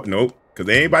underwater. Nope, because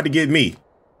they ain't about to get me.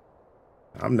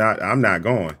 I'm not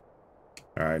going.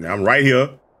 All right, now I'm right here.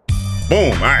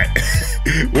 Boom. All right.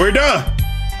 We're done.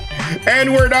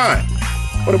 And we're done.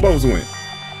 Where the boats went?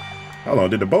 Hold on,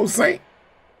 did the boat sink?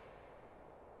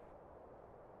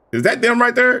 Is that them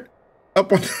right there?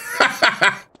 Up on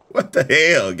what the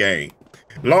hell, gang?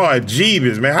 Lord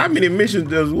Jeebus, man. How many missions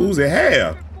does WOOSIE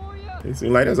have? It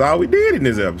seems like that's all we did in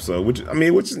this episode, which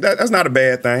that's not a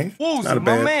bad thing. WOOSIE, not a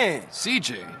bad... my man.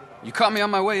 CJ, you caught me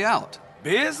on my way out.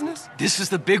 Business? This is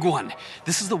the big one.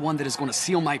 This is the one that is going to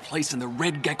seal my place in the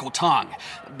Red Gecko Tong.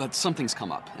 But something's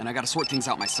come up, and I got to sort things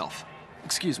out myself.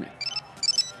 Excuse me.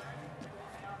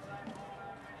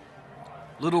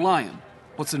 Little Lion,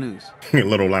 what's the news?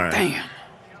 Little Lion. Damn.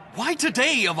 Why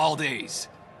today of all days?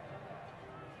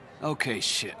 Okay,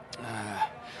 shit.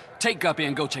 Take Guppy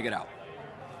and go check it out.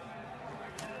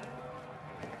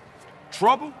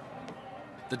 Trouble?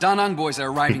 The Da Nang boys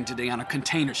are riding today on a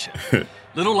container ship.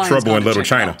 Little Lion's Trouble in Little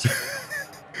China.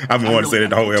 I've been wanting to say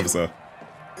that the whole episode.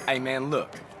 Hey, man,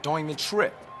 look. Don't even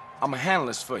trip. I'm a handle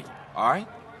this for you, all right?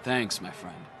 Thanks, my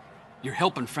friend. Your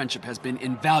help and friendship has been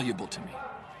invaluable to me.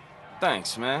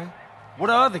 Thanks, man. What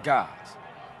are other guys?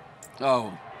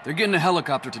 Oh, they're getting a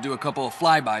helicopter to do a couple of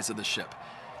flybys of the ship.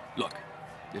 Look,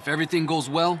 if everything goes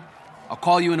well, I'll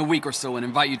call you in a week or so and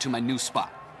invite you to my new spot.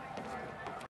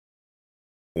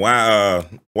 Why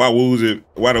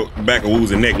the back of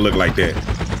WOOSIE neck look like that?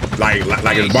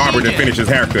 Like his barber didn't finish his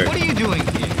haircut. What are you doing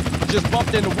here? Just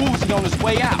bumped into WOOSIE on his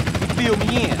way out. He filled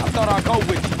me in. I thought I'd go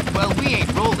with you. Well, we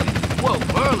ain't rolling. Whoa,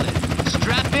 whirling.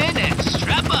 Strap in and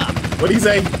strap up. What'd he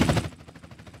say?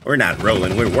 We're not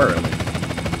rolling, we're whirling.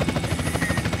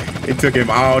 It took him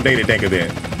all day to think of that.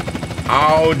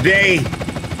 All day.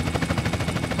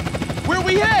 Where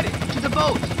we headed? To the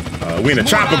boat. We in a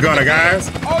chopper gunner, guys.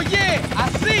 Oh, yeah, I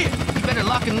see it. You better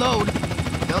lock and load.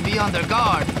 They'll be on their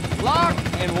guard. Lock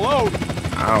and load.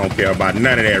 I don't care about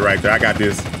none of that right there. I got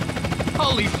this.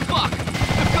 Holy fuck!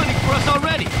 They're gunning for us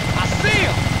already. I see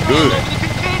them. Good. All over the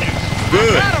containers.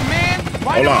 Good. I got them, man. Right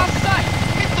Hold in on. my sight.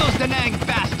 Hit those Da Nang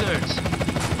bastards.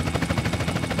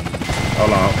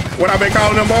 Hold on. What I've been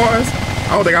calling them boys?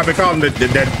 I don't think I've been calling them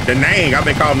the name. I've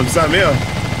been calling them something else.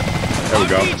 There we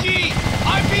go. RPG!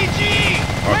 RPG!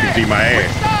 RPG my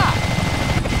ass. Stop.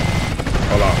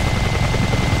 Hold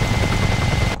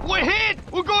on. We're hit!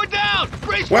 We're going down!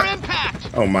 Brace What? for impact!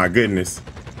 Oh my goodness.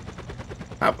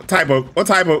 What type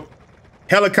of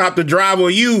helicopter driver are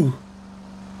you?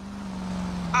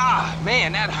 Ah,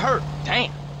 man, that hurt.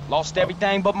 Damn. Lost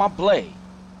everything but my blade.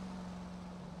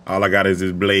 All I got is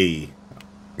this blade.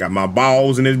 Got my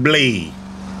balls and this blade.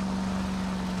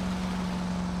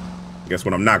 Guess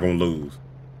what I'm not gonna lose?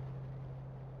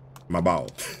 My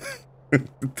balls. Do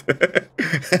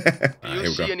you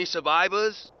see any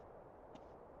survivors?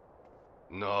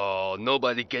 No,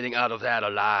 nobody getting out of that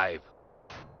alive.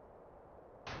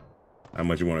 How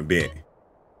much you want to bet?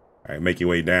 All right, make your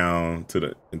way down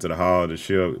to into the hall of the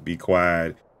ship. Be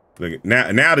quiet. Look,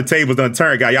 now the tables done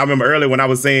turned, guy. Y'all remember earlier when I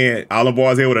was saying all the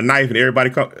boys here with a knife and everybody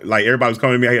was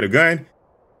coming to me. I had a gun.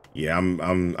 Yeah,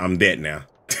 I'm dead now.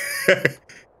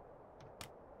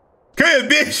 Come here,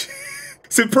 bitch.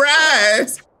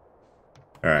 Surprise.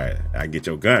 All right, I get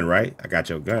your gun, right? I got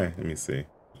your gun. Let me see.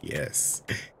 Yes.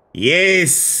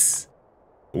 Yes.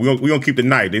 We gonna keep the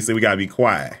knife. They say we gotta be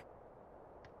quiet.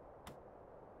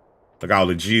 Look at all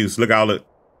the juice. Look at all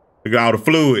the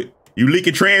fluid. You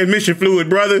leaking transmission fluid,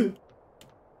 brother.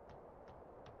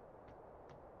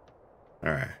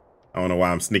 All right. I don't know why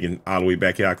I'm sneaking all the way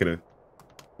back here. I could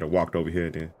have walked over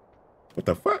here then. What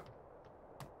the fuck?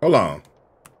 Hold on.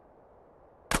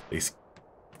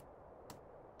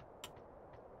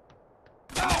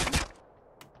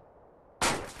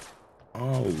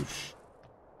 Oh,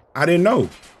 I didn't know.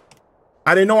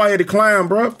 I didn't know I had to climb,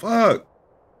 bro. Fuck.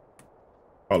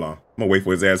 Hold on. I'm gonna wait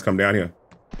for his ass to come down here.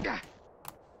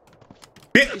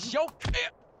 Bit.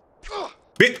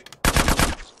 Bit.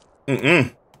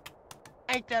 Mm-mm.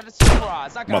 Ain't that a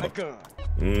surprise? I got a gun.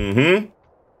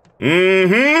 Mm-hmm.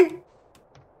 Mm-hmm.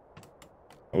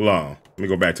 Hold on. Let me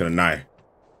go back to the knife.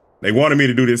 They wanted me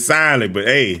to do this silently, but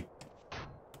hey,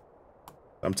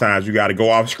 sometimes you gotta go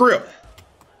off script.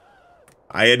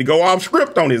 I had to go off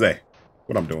script on his ass.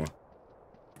 What I'm doing.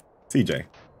 TJ.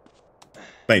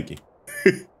 Thank you.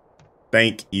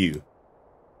 Thank you.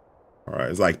 All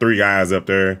right, it's like 3 guys up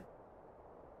there.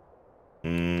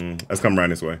 Let's come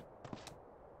around this way.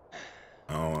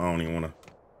 I don't even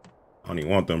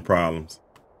want them problems.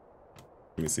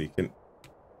 Let me see. There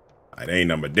ain't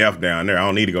number death down there. I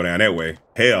don't need to go down that way.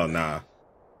 Hell nah.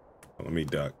 Let me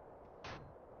duck.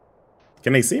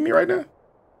 Can they see me right now?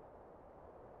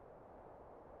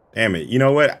 Damn it. You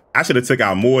know what? I should have took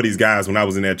out more of these guys when I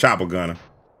was in that chopper gunner.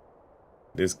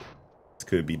 This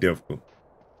could be difficult.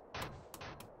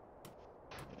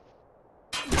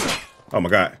 Oh my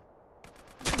God.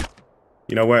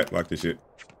 You know what? Fuck this shit.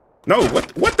 No,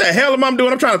 what the hell am I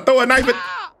doing? I'm trying to throw a knife at...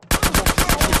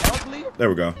 There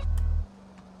we go.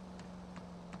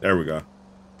 There we go.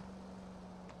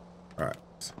 All right.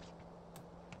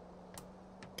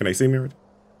 Can they see me? Hold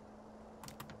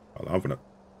on, I'm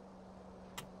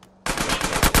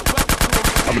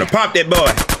gonna pop that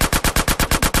boy.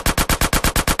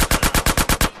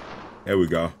 There we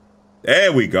go.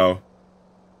 There we go.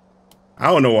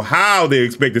 I don't know how they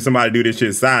expected somebody to do this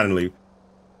shit silently.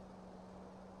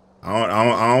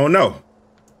 I don't know.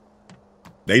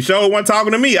 They sure weren't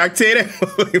talking to me. I can tell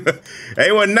you that.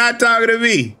 They were not talking to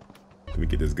me. Let me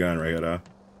get this gun right here, though.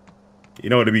 You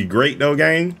know what'd be great, though,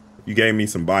 gang? If you gave me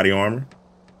some body armor.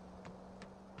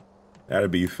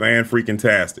 That'd be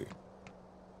fan-freaking-tastic.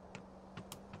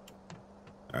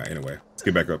 All right, anyway. Let's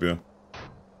get back up here.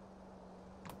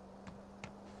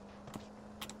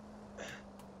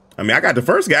 I mean, I got the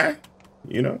first guy,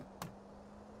 you know.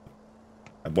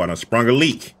 That boy done sprung a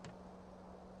leak.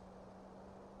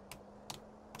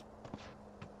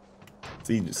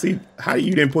 See, how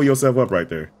you didn't pull yourself up right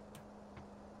there?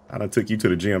 I done took you to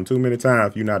the gym too many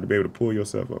times for you not to be able to pull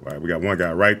yourself up. All right, we got one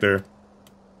guy right there.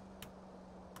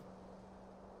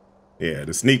 Yeah,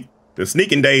 the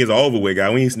sneaking days are over with, guy.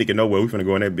 We ain't sneaking nowhere. We finna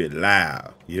go in that bit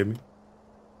loud. You hear me?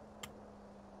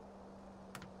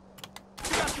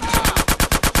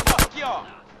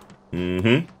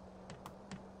 Mm-hmm.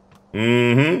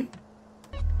 Mm-hmm.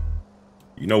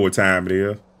 You know what time it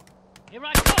is. Here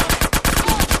I come.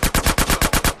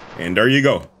 And there you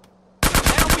go.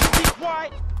 Now we be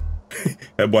quiet.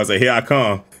 That boy said, here I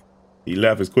come. He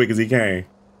left as quick as he came.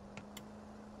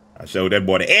 I showed that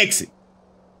boy the exit.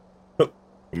 Come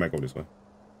back over this way.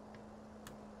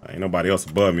 Ain't nobody else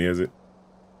above me, is it?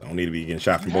 I don't need to be getting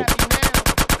shot from both.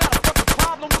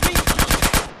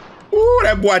 Ooh,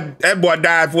 that boy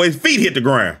died before his feet hit the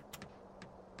ground.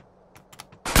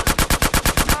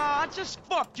 Nah, I just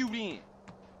fucked you then.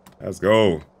 Let's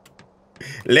go.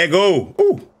 Let go.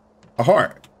 Ooh, a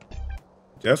heart.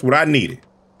 Just what I needed.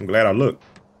 I'm glad I looked.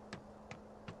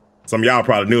 Some of y'all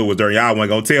probably knew it was there. Y'all wasn't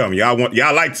gonna tell me.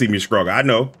 Y'all like to see me struggle. I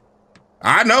know.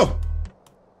 I know.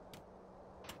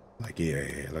 Like,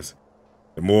 yeah, let's.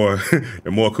 The more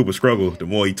Kouppa struggle, the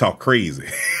more he talk crazy.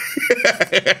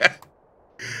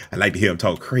 I like to hear him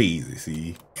talk crazy,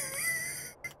 see?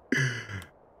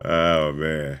 Oh,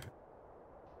 man.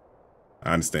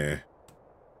 I understand.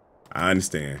 I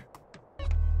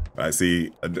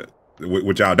see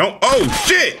what y'all don't. Oh,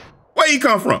 shit! Where he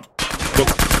come from?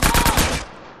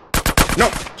 No,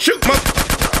 shoot,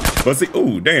 but see,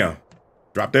 ooh, damn.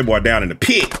 Drop that boy down in the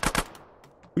pit.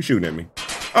 Who's shooting at me?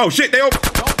 Oh, shit, they open.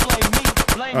 Don't blame me,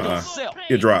 blame yourself.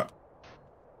 Get dropped.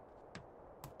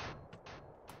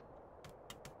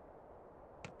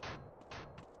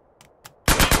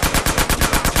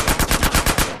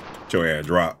 Your ass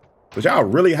drop. Was y'all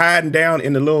really hiding down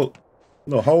in the little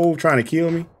hole trying to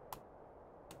kill me?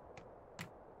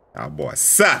 Y'all boys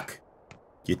suck.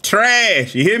 You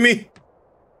trash. You hear me?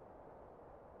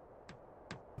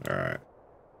 All right.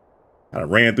 I done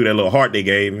ran through that little heart they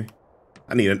gave me.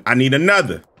 I need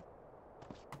another.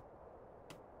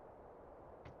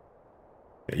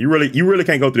 Yeah, you really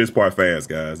can't go through this part fast,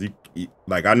 guys. You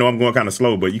like, I know I'm going kind of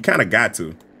slow, but you kind of got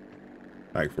to.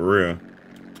 Like, for real.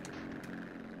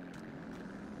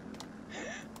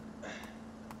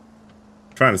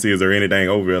 Trying to see, is there anything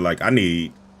over here? Like, I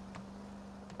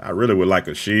really would like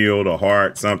a shield, a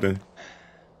heart, something.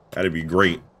 That'd be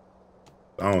great.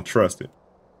 I don't trust it.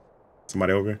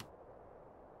 Somebody over here?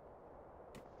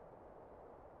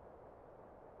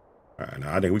 All right,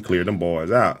 now I think we cleared them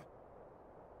boys out.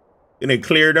 And they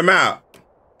cleared them out.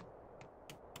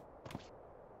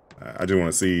 I just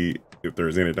want to see if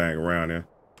there's anything around here.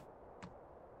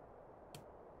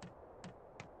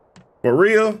 For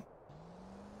real?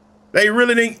 They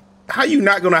really didn't. How you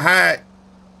not gonna hide?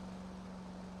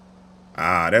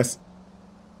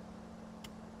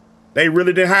 They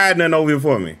really didn't hide nothing over here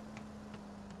for me.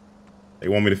 They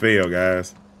want me to fail,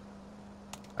 guys.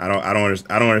 I don't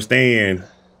understand.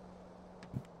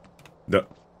 I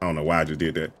don't know why I just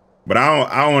did that, but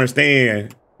I don't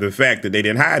understand the fact that they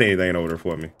didn't hide anything over there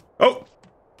for me.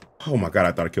 Oh my God!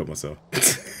 I thought I killed myself.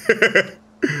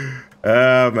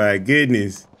 Oh my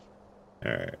goodness!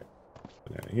 All right,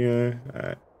 down here. All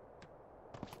right,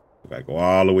 gotta go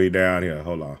all the way down here.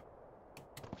 Hold on.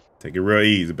 Take it real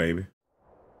easy, baby.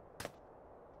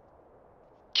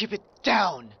 Keep it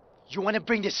down. You want to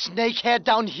bring the snakehead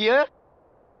down here?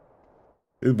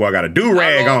 This boy got a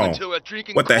do-rag on.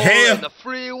 What the hell? In the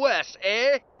free West,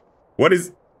 eh? What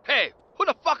is? Hey, who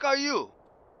the fuck are you?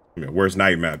 I'm your worst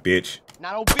nightmare, bitch.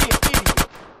 Now don't be an idiot.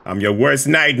 I'm your worst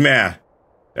nightmare.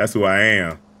 That's who I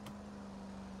am.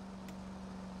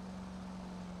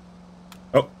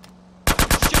 Oh.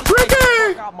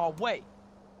 Ricky! Out my way.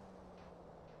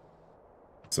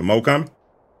 Some more coming?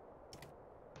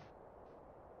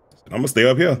 I'm gonna stay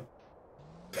up here.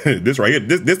 This right here,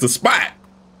 this the spot.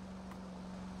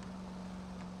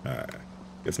 Alright.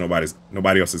 Guess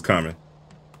nobody else is coming.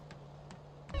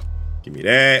 Give me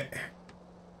that.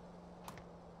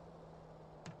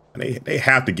 And they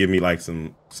have to give me like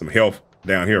some health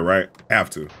down here, right? Have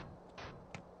to.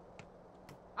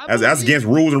 That's against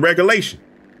rules and regulation.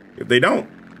 If they don't.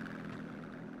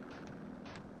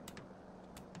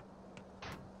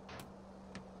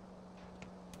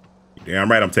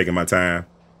 Damn right, I'm taking my time.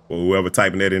 Or whoever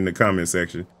typing that in the comment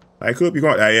section. Like, Coop, you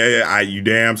going? Yeah, you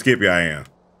damn skippy, I am.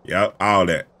 Yep, all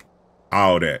that.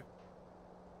 All that.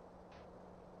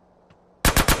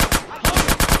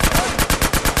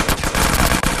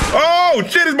 Oh,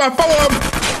 shit, it's my phone.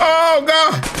 Oh,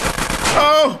 God.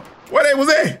 Oh, where they was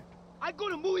at? I'm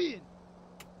gonna move in.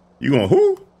 You gonna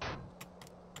who?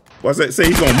 What's that? Say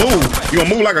he's gonna move. You gonna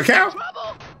move like a cow?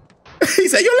 He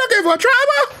said, you looking for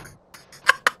trouble?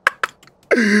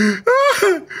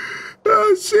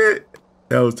 Oh, shit.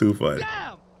 That was too funny.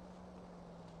 Damn.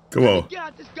 Come on. Get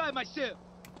out this guy myself.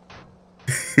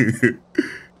 I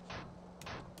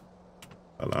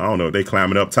don't know if they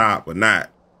climbing up top or not.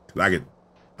 Cause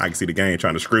I can see the game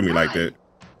trying to screw me like that.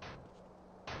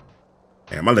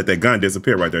 Damn, I let that gun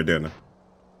disappear right there, didn't I?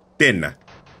 Didn't I?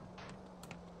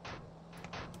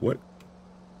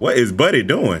 What is Buddy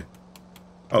doing?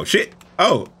 Oh, shit.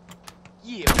 Oh.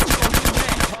 Yeah.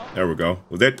 There we go.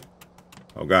 Was that?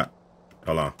 Oh, God.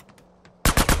 Hold on.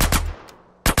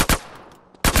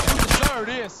 Sure it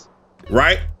is.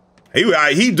 Right?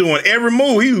 He doing every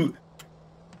move.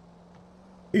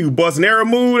 He was busting every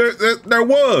move there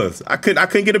was. I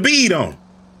couldn't get a bead on.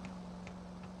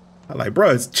 I like,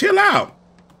 bro, chill out.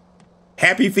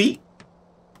 Happy feet.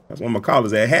 That's what I'm gonna call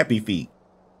his at, happy feet.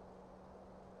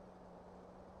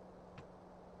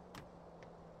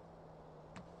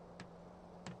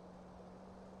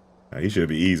 Now, he should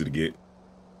be easy to get.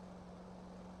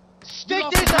 Stick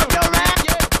this up your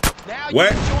ass.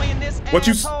 What? What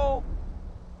you?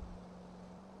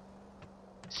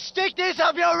 Stick this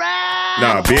up your ass.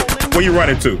 Nah, bitch. Where you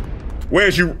running to?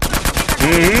 Where's you?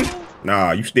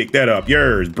 Nah, you stick that up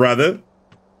yours, brother.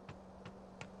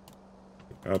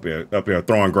 Up here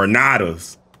throwing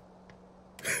granadas.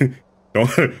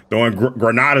 throwing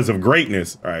granadas of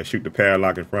greatness. All right, shoot the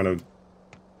padlock in front of.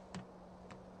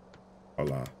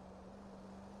 Hold on.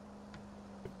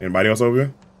 Anybody else over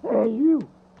here? Hey, you.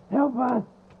 Help us.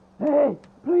 Hey,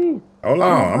 please. Hold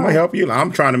on. I'm gonna help you.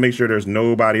 I'm trying to make sure there's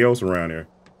nobody else around here.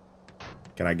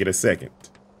 Can I get a second?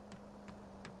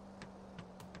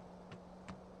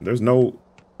 There's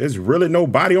really no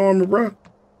body armor, bro.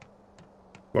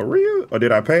 For real? Or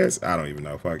did I pass? I don't even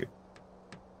know. Fuck it.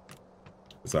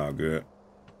 It's all good.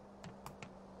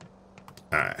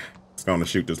 All right. It's gonna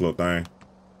shoot this little thing.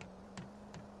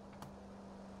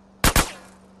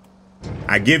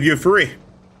 I give you free.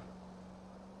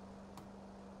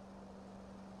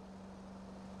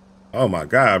 Oh my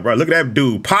God, bro. Look at that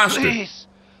dude posture. Please,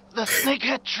 the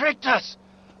snakehead tricked us.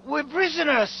 We're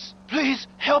prisoners. Please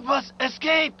help us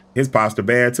escape. His posture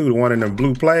bad too. The one in the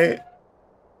blue plaid.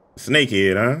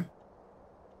 Snakehead, huh?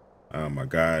 Oh my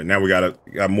God. Now we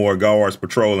got more guards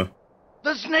patrolling.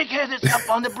 The snakehead is up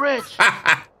on the bridge.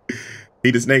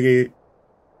 He the snakehead.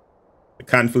 The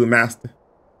Kung Fu master.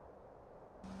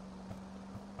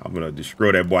 I'm gonna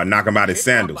destroy that boy. Knock him out his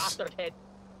sandals.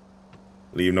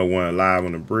 Leave no one alive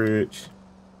on the bridge.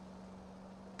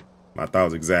 My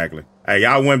thoughts exactly. Hey,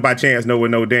 y'all wouldn't by chance know with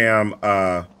no damn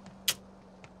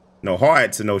no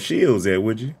hearts and no shields at,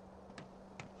 would you?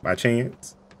 By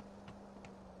chance?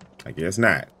 I guess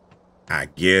not. I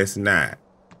guess not.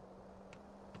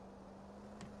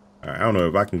 All right, I don't know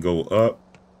if I can go up.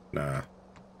 Nah.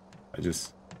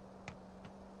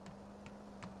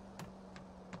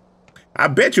 I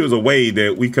bet you it was a way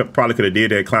that we probably could have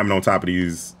did that climbing on top of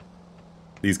these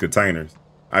containers.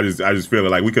 I just feel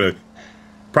like we could have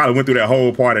probably went through that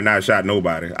whole part and not shot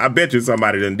nobody. I bet you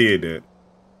somebody done did that.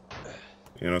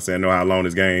 You know what I'm saying? Know how long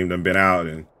this game done been out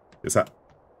and it's how.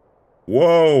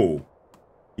 Whoa.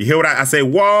 You hear what I say?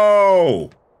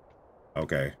 Whoa.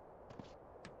 Okay.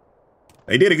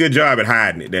 They did a good job at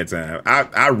hiding it that time.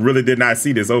 I really did not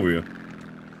see this over here.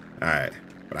 All right.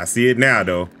 But I see it now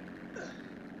though.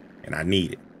 And I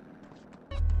need it.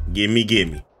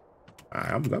 Gimme. All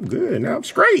right, I'm good now. I'm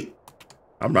straight.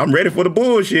 I'm ready for the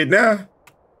bullshit now.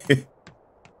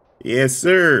 Yes,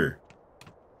 sir.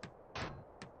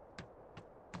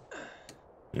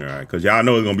 All right, because y'all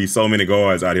know there's going to be so many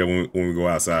guards out here when we go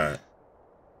outside.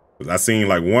 Because I seen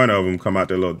like one of them come out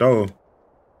that little door.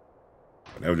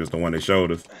 That was just the one they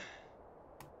showed us.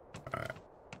 All right.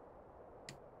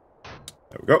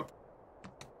 There we go.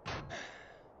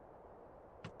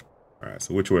 All right,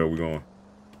 so which way are we going?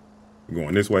 We're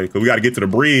going this way because we got to get to the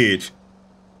bridge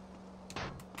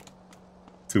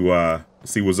to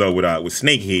see what's up with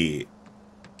Snakehead.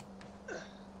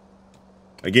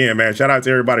 Again, man, shout out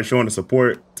to everybody showing the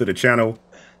support to the channel,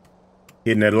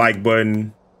 hitting that like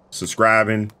button,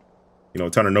 subscribing, you know,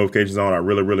 turn the notifications on. I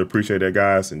really, really appreciate that,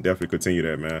 guys, and definitely continue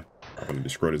that, man. I'm gonna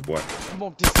destroy this boy.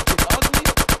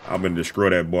 I'm gonna destroy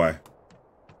that boy.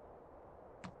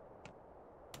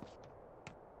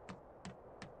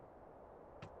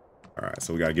 All right,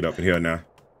 so we gotta get up in here now.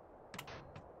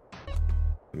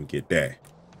 Let me get that.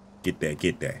 Get that.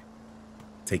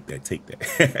 Take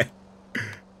that.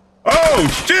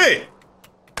 Oh, shit!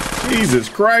 Jesus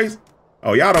Christ.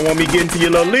 Oh, y'all don't want me getting to your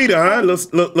little leader, huh?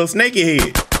 Little snaky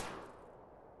head.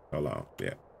 Hold on,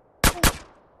 yeah.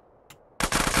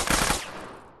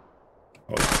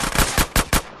 Hold on.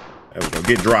 There we go,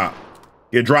 get dropped.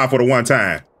 Get dropped for the one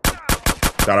time.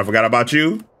 Thought I forgot about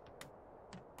you.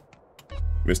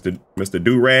 Mr.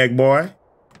 Do-Rag boy.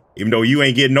 Even though you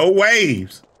ain't getting no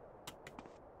waves.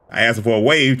 I asked him for a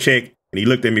wave check and he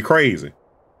looked at me crazy.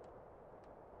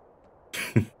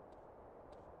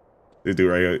 This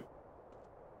dude right here.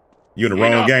 You in the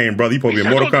wrong game, brother. You supposed to be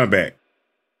in Mortal Kombat.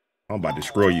 I'm about to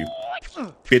destroy you.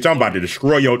 Bitch, I'm about to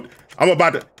destroy your... I'm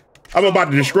about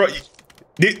to destroy you.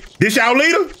 This y'all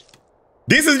leader?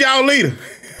 This is y'all leader.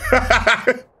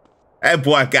 That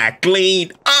boy got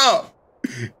cleaned up.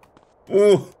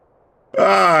 Ooh.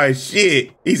 Oh,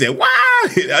 shit. He said, wow.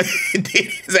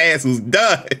 His ass was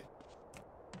done.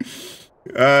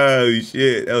 Oh,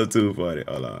 shit. That was too funny.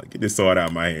 Hold on. Get this sword out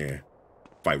of my hand.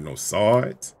 Fight no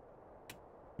swords.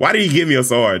 Why did he give me a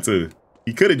sword, too?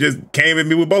 He could have just came at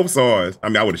me with both swords. I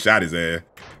mean, I would have shot his ass.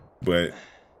 But,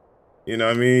 you know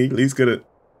what I mean? At least could have...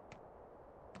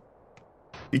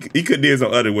 He could have did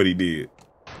some other what he did.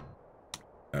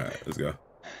 All right, let's go.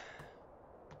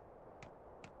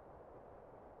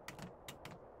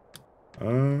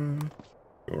 Go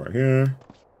right here.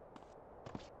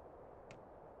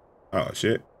 Oh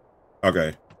shit.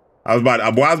 Okay. I was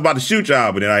about to shoot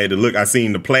y'all, but then I had to look. I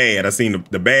seen the plaid. I seen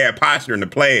the bad posture in the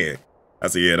plaid. I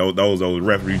said, yeah, those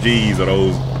refugees or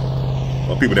those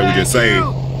people that we just saved.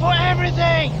 For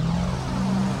everything.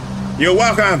 You're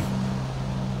welcome.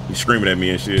 He's screaming at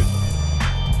me and shit.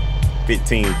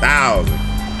 15,000.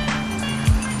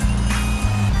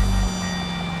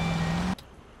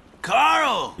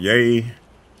 Carl! Yay.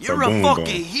 You're a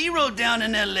fucking hero down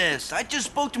in that list. I just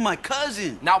spoke to my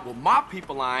cousin. Not with my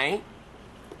people, I ain't.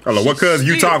 Hello, what cousin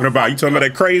you talking about? You talking about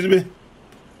that crazy man?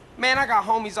 Man, I got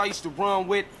homies I used to run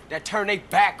with that turn their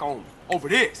back on me over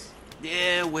this.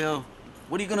 Yeah, well,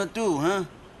 what are you gonna do, huh?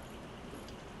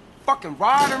 Fucking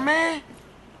Ryder, man.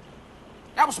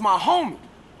 That was my homie.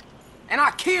 and I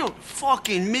killed him.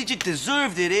 Fucking midget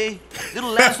deserved it, eh?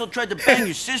 Little asshole tried to bang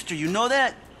your sister, you know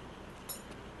that?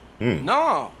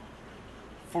 No.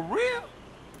 For real?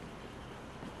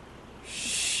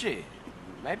 Shit.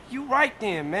 Maybe you right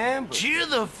then, man, but... Cheer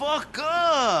the fuck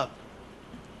up!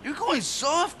 You're going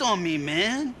soft on me,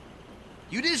 man.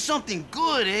 You did something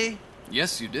good, eh?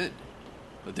 Yes, you did.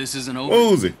 But this isn't over.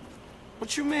 WOOSIE.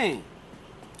 What you mean?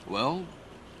 Well,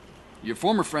 your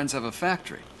former friends have a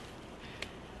factory.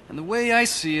 And the way I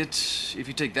see it, if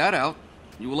you take that out,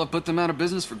 you will have put them out of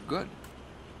business for good.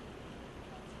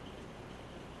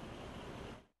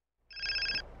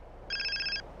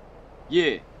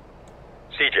 Yeah.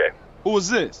 CJ, Who is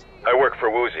this? I work for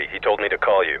WOOSIE. He told me to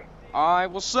call you. Alright,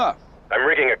 what's up? I'm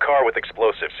rigging a car with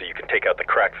explosives so you can take out the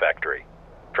crack factory.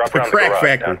 Drop around the crack garage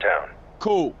factory. downtown.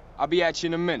 Cool. I'll be at you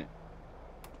in a minute.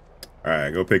 All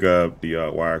right, go pick up the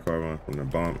wire car from the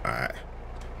bomb. All right.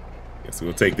 Guess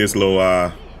we'll take this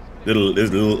little little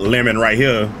lemon right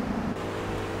here.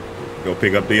 Go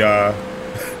pick up the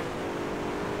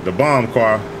the bomb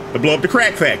car to blow up the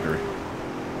crack factory.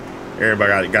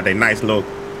 Everybody got their nice little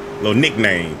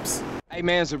nicknames. Hey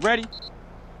man, is it ready?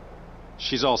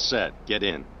 She's all set. Get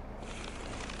in.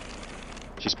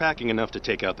 She's packing enough to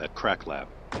take out that crack lab.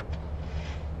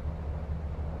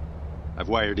 I've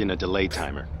wired in a delay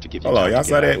timer to give you time. Hold on, y'all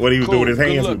saw that? What he was doing with his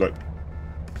hands?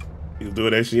 He was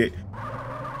doing that shit.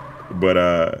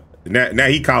 But now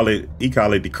he call it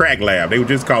the crack lab. They would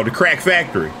just call it the crack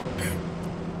factory.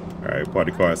 All right,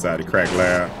 party car inside the crack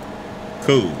lab.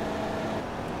 Cool.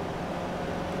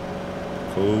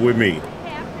 Cool with me.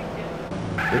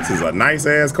 This is a nice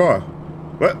ass car.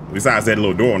 What? Besides that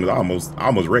little door on it, I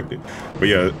almost wrecked it. But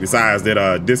yeah, besides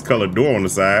that discolored door on the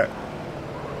side,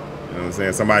 you know what I'm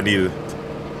saying? Somebody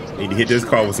need to hit this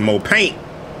car with some more paint.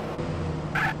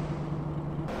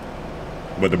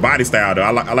 But the body style though,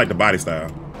 I like the body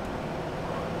style.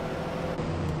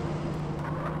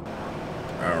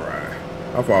 All right,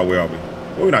 how far away are we?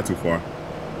 Well, we're not too far.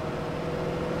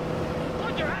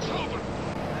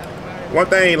 One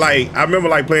thing, like, I remember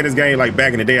like playing this game like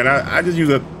back in the day, and I just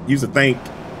used to think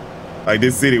like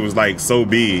this city was like so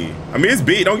big. I mean, it's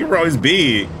big. Don't get me wrong, it's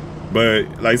big.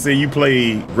 But like, say you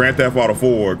play Grand Theft Auto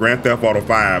 4, Grand Theft Auto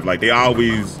 5, like they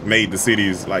always made the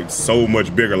cities like so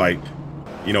much bigger. Like,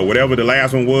 you know, whatever the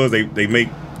last one was, they make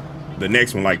the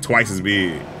next one like twice as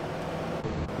big.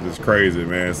 It's just crazy,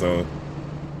 man. So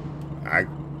I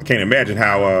can't imagine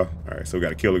how. All right, so we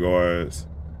got to kill the guards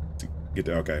to get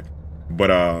there. Okay. But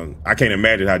I can't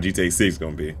imagine how GTA 6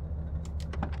 gonna be.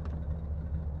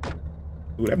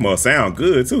 Ooh, that must sound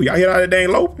good too. Y'all hear all that dang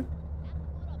loping?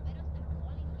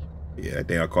 Yeah, that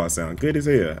damn car sound good as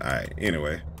hell. All right,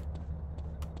 anyway.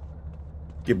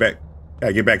 Get back.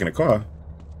 Gotta get back in the car.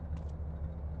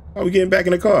 How we getting back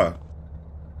in the car?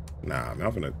 Nah, man,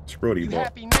 I'm finna screw these boys.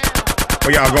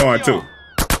 Where y'all going to?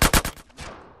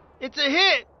 It's a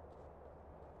hit.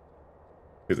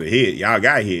 It's a hit. Y'all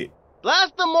got hit.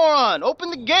 Blast the moron. Open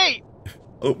the gate.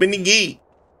 Open the gate.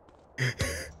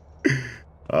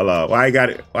 Hold on. Why you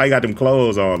got them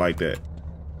clothes on like that?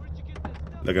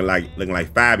 Looking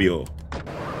like Fabio.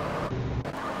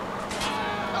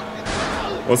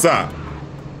 What's up?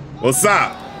 What's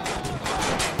up?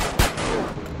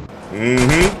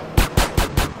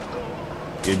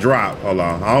 Get dropped. Hold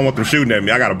on. I don't want them shooting at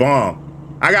me. I got a bomb.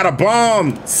 I got a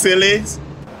bomb, sillies.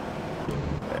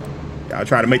 Y'all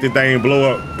try to make this thing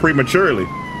blow up prematurely.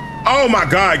 Oh my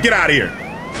God, get out of here.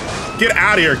 Get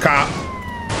out of here, cop.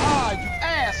 Oh, you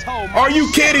asshole. Are you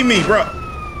kidding me, bro?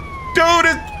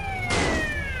 Dude,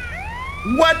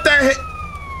 what the heck?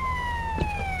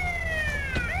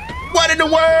 What in the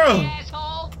world?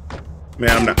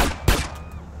 Man, I'm not.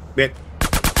 Bet.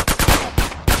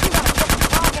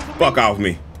 Fuck off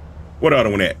me. What other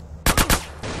one at?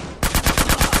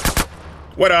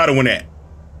 What other one at?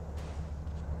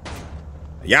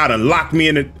 Y'all done locked me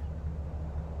in the...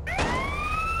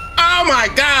 Oh my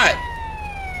God!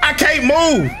 I can't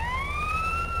move!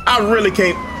 I really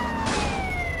can't...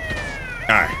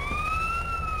 Alright.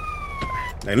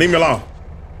 Hey, leave me alone.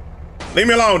 Leave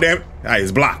me alone, damn it. Alright,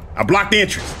 it's blocked. I blocked the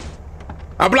entrance.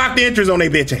 I blocked the entrance on they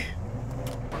bitch ass.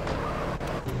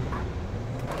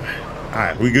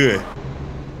 Alright, we good.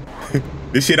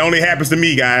 This shit only happens to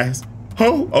me, guys.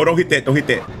 Oh, don't hit that. Don't hit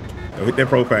that. Don't hit that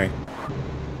propane.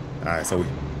 All right, so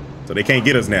they can't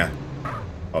get us now.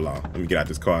 Hold on, let me get out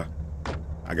this car.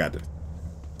 I got this.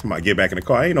 Somebody get back in the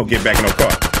car. Ain't no get back in no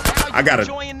car. I gotta.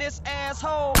 Join this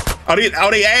asshole. Oh,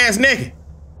 they ass naked.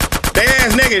 They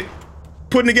ass naked,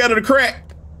 putting together the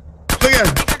crack. Look at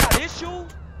them. I got issues. Hold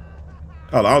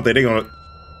on, I don't think they gonna.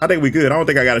 I think we good. I don't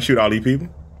think I gotta shoot all these people.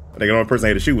 I think the only person I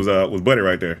had to shoot was Buddy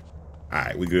right there. All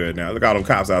right, we good now. Look at all them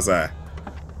cops outside.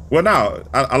 Well, no,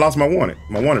 I lost my wanted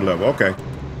level. Okay.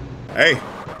 Hey.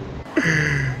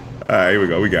 All right, here we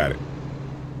go. We got it.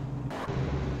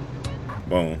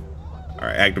 Boom. All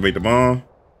right, activate the bomb.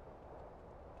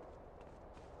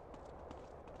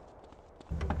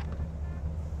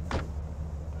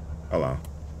 Hold on.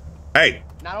 Hey.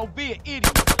 Now don't be an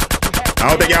idiot. I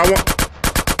don't think y'all want.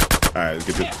 All right, let's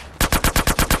get this.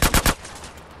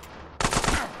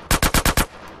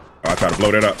 Oh, I try to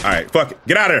blow that up. All right, fuck it.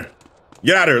 Get out of there.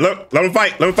 Get out of there. Look, let him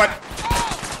fight. Let him fight.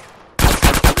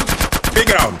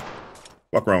 Get on.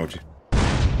 What's wrong with you?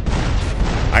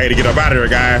 I had to get up out of there,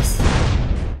 guys.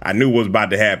 I knew what was about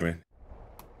to happen.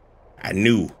 I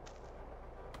knew.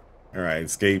 All right,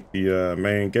 escape the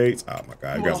main gates. Oh my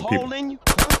God, you got some people. In you?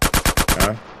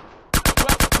 Huh?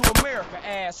 Welcome to America,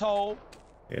 asshole.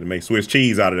 Had to make Swiss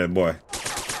cheese out of that boy.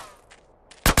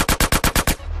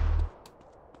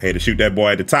 Had to shoot that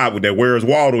boy at the top with that Where's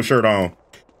Waldo shirt on.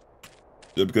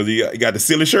 Just because he got the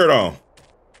silly shirt on.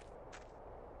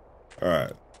 All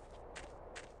right.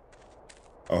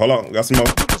 Oh, hold on. Got some more.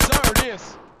 You deserve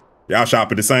this. Y'all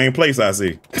shop at the same place, I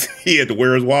see. He had the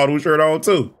Where's Waldo shirt on,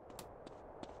 too.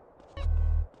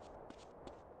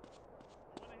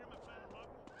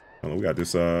 Oh, we got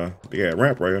this big-ass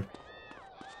ramp right here.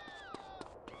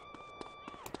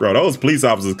 Bro, those police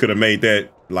officers could have made that,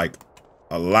 like,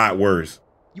 a lot worse.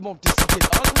 You want this to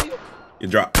get ugly? You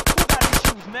drop. Who got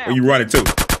issues now? Where you running to?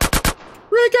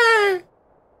 Ricky!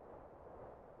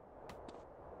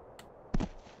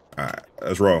 All right,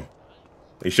 let's roll.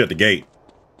 They shut the gate.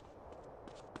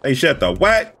 They shut the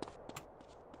what?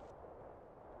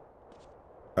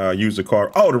 Use the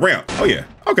car. Oh, the ramp. Oh, yeah.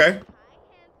 Okay.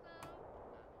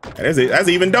 That's it. That's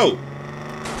even dope.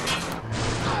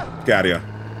 Get out of here.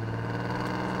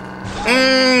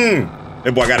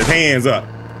 That boy got his hands up.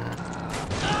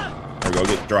 There we go.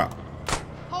 Get dropped.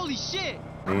 Holy shit!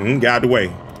 Get out the way.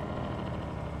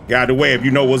 Get out the way if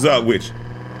you know what's up with you.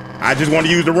 I just want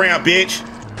to use the ramp, bitch.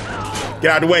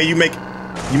 Get out the way. You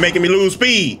making me lose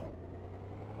speed.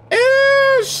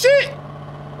 Oh shit.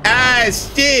 Ah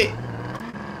shit.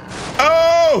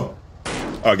 Oh.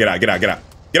 Oh, get out. Get out. Get out.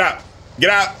 Get out. Get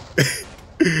out.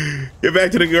 Get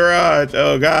back to the garage.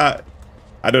 Oh God.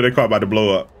 I know that car about to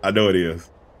blow up. I know it is.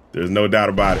 There's no doubt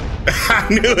about it. I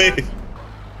knew it.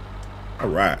 All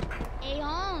right.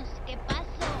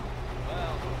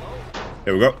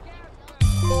 There we go.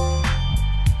 All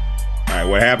right,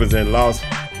 what happens in Los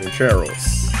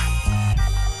Rancheros?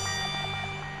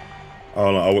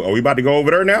 Oh, no, are we about to go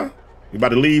over there now? We about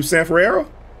to leave San Ferrero?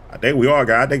 I think we are,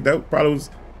 guys. I think that probably was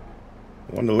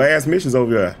one of the last missions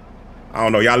over there. I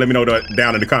don't know. Y'all let me know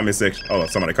down in the comment section. Oh,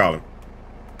 somebody calling.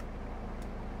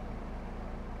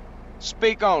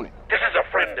 Speak on it. This is a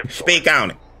friend of yours. Speak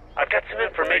on it. I've got some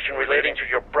information relating to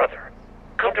your brother.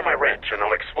 Come to my ranch and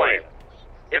I'll explain.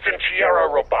 It's in Sierra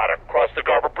Robata. Cross the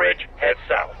Garber Bridge, head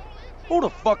south. Who the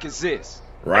fuck is this?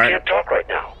 Right. I can't talk right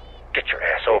now. Get your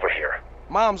ass over here.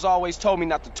 Mom's always told me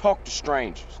not to talk to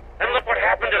strangers. And look what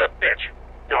happened to the bitch.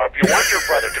 Now, if you want your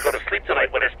brother to go to sleep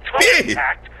tonight with his tongue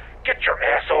intact, get your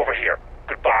ass over here.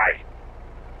 Goodbye.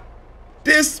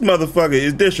 This motherfucker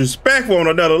is disrespectful on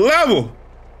another level.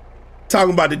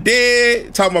 Talking about the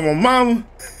dead, talking about my mama.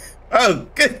 Oh,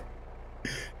 good.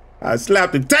 I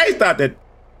slapped the taste out that.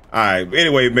 All right,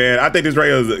 anyway, man, I think this right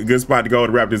here is a good spot to go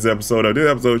to wrap this episode up. This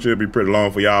episode should be pretty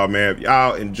long for y'all, man. If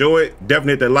y'all enjoy it,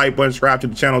 definitely hit that like button, subscribe to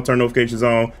the channel, turn notifications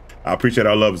on. I appreciate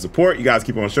our love and support. You guys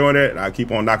keep on showing it, and I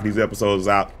keep on knocking these episodes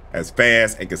out as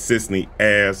fast and consistently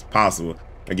as possible.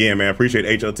 Again, man, appreciate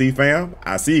HLT fam.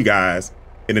 I'll see you guys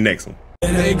in the next one.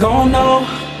 They gon' know,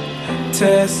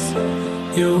 test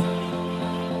you.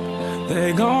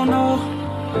 They gon' know,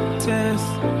 test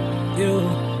you.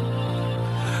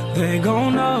 They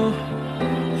gon' know,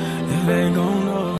 yeah, they gon' know.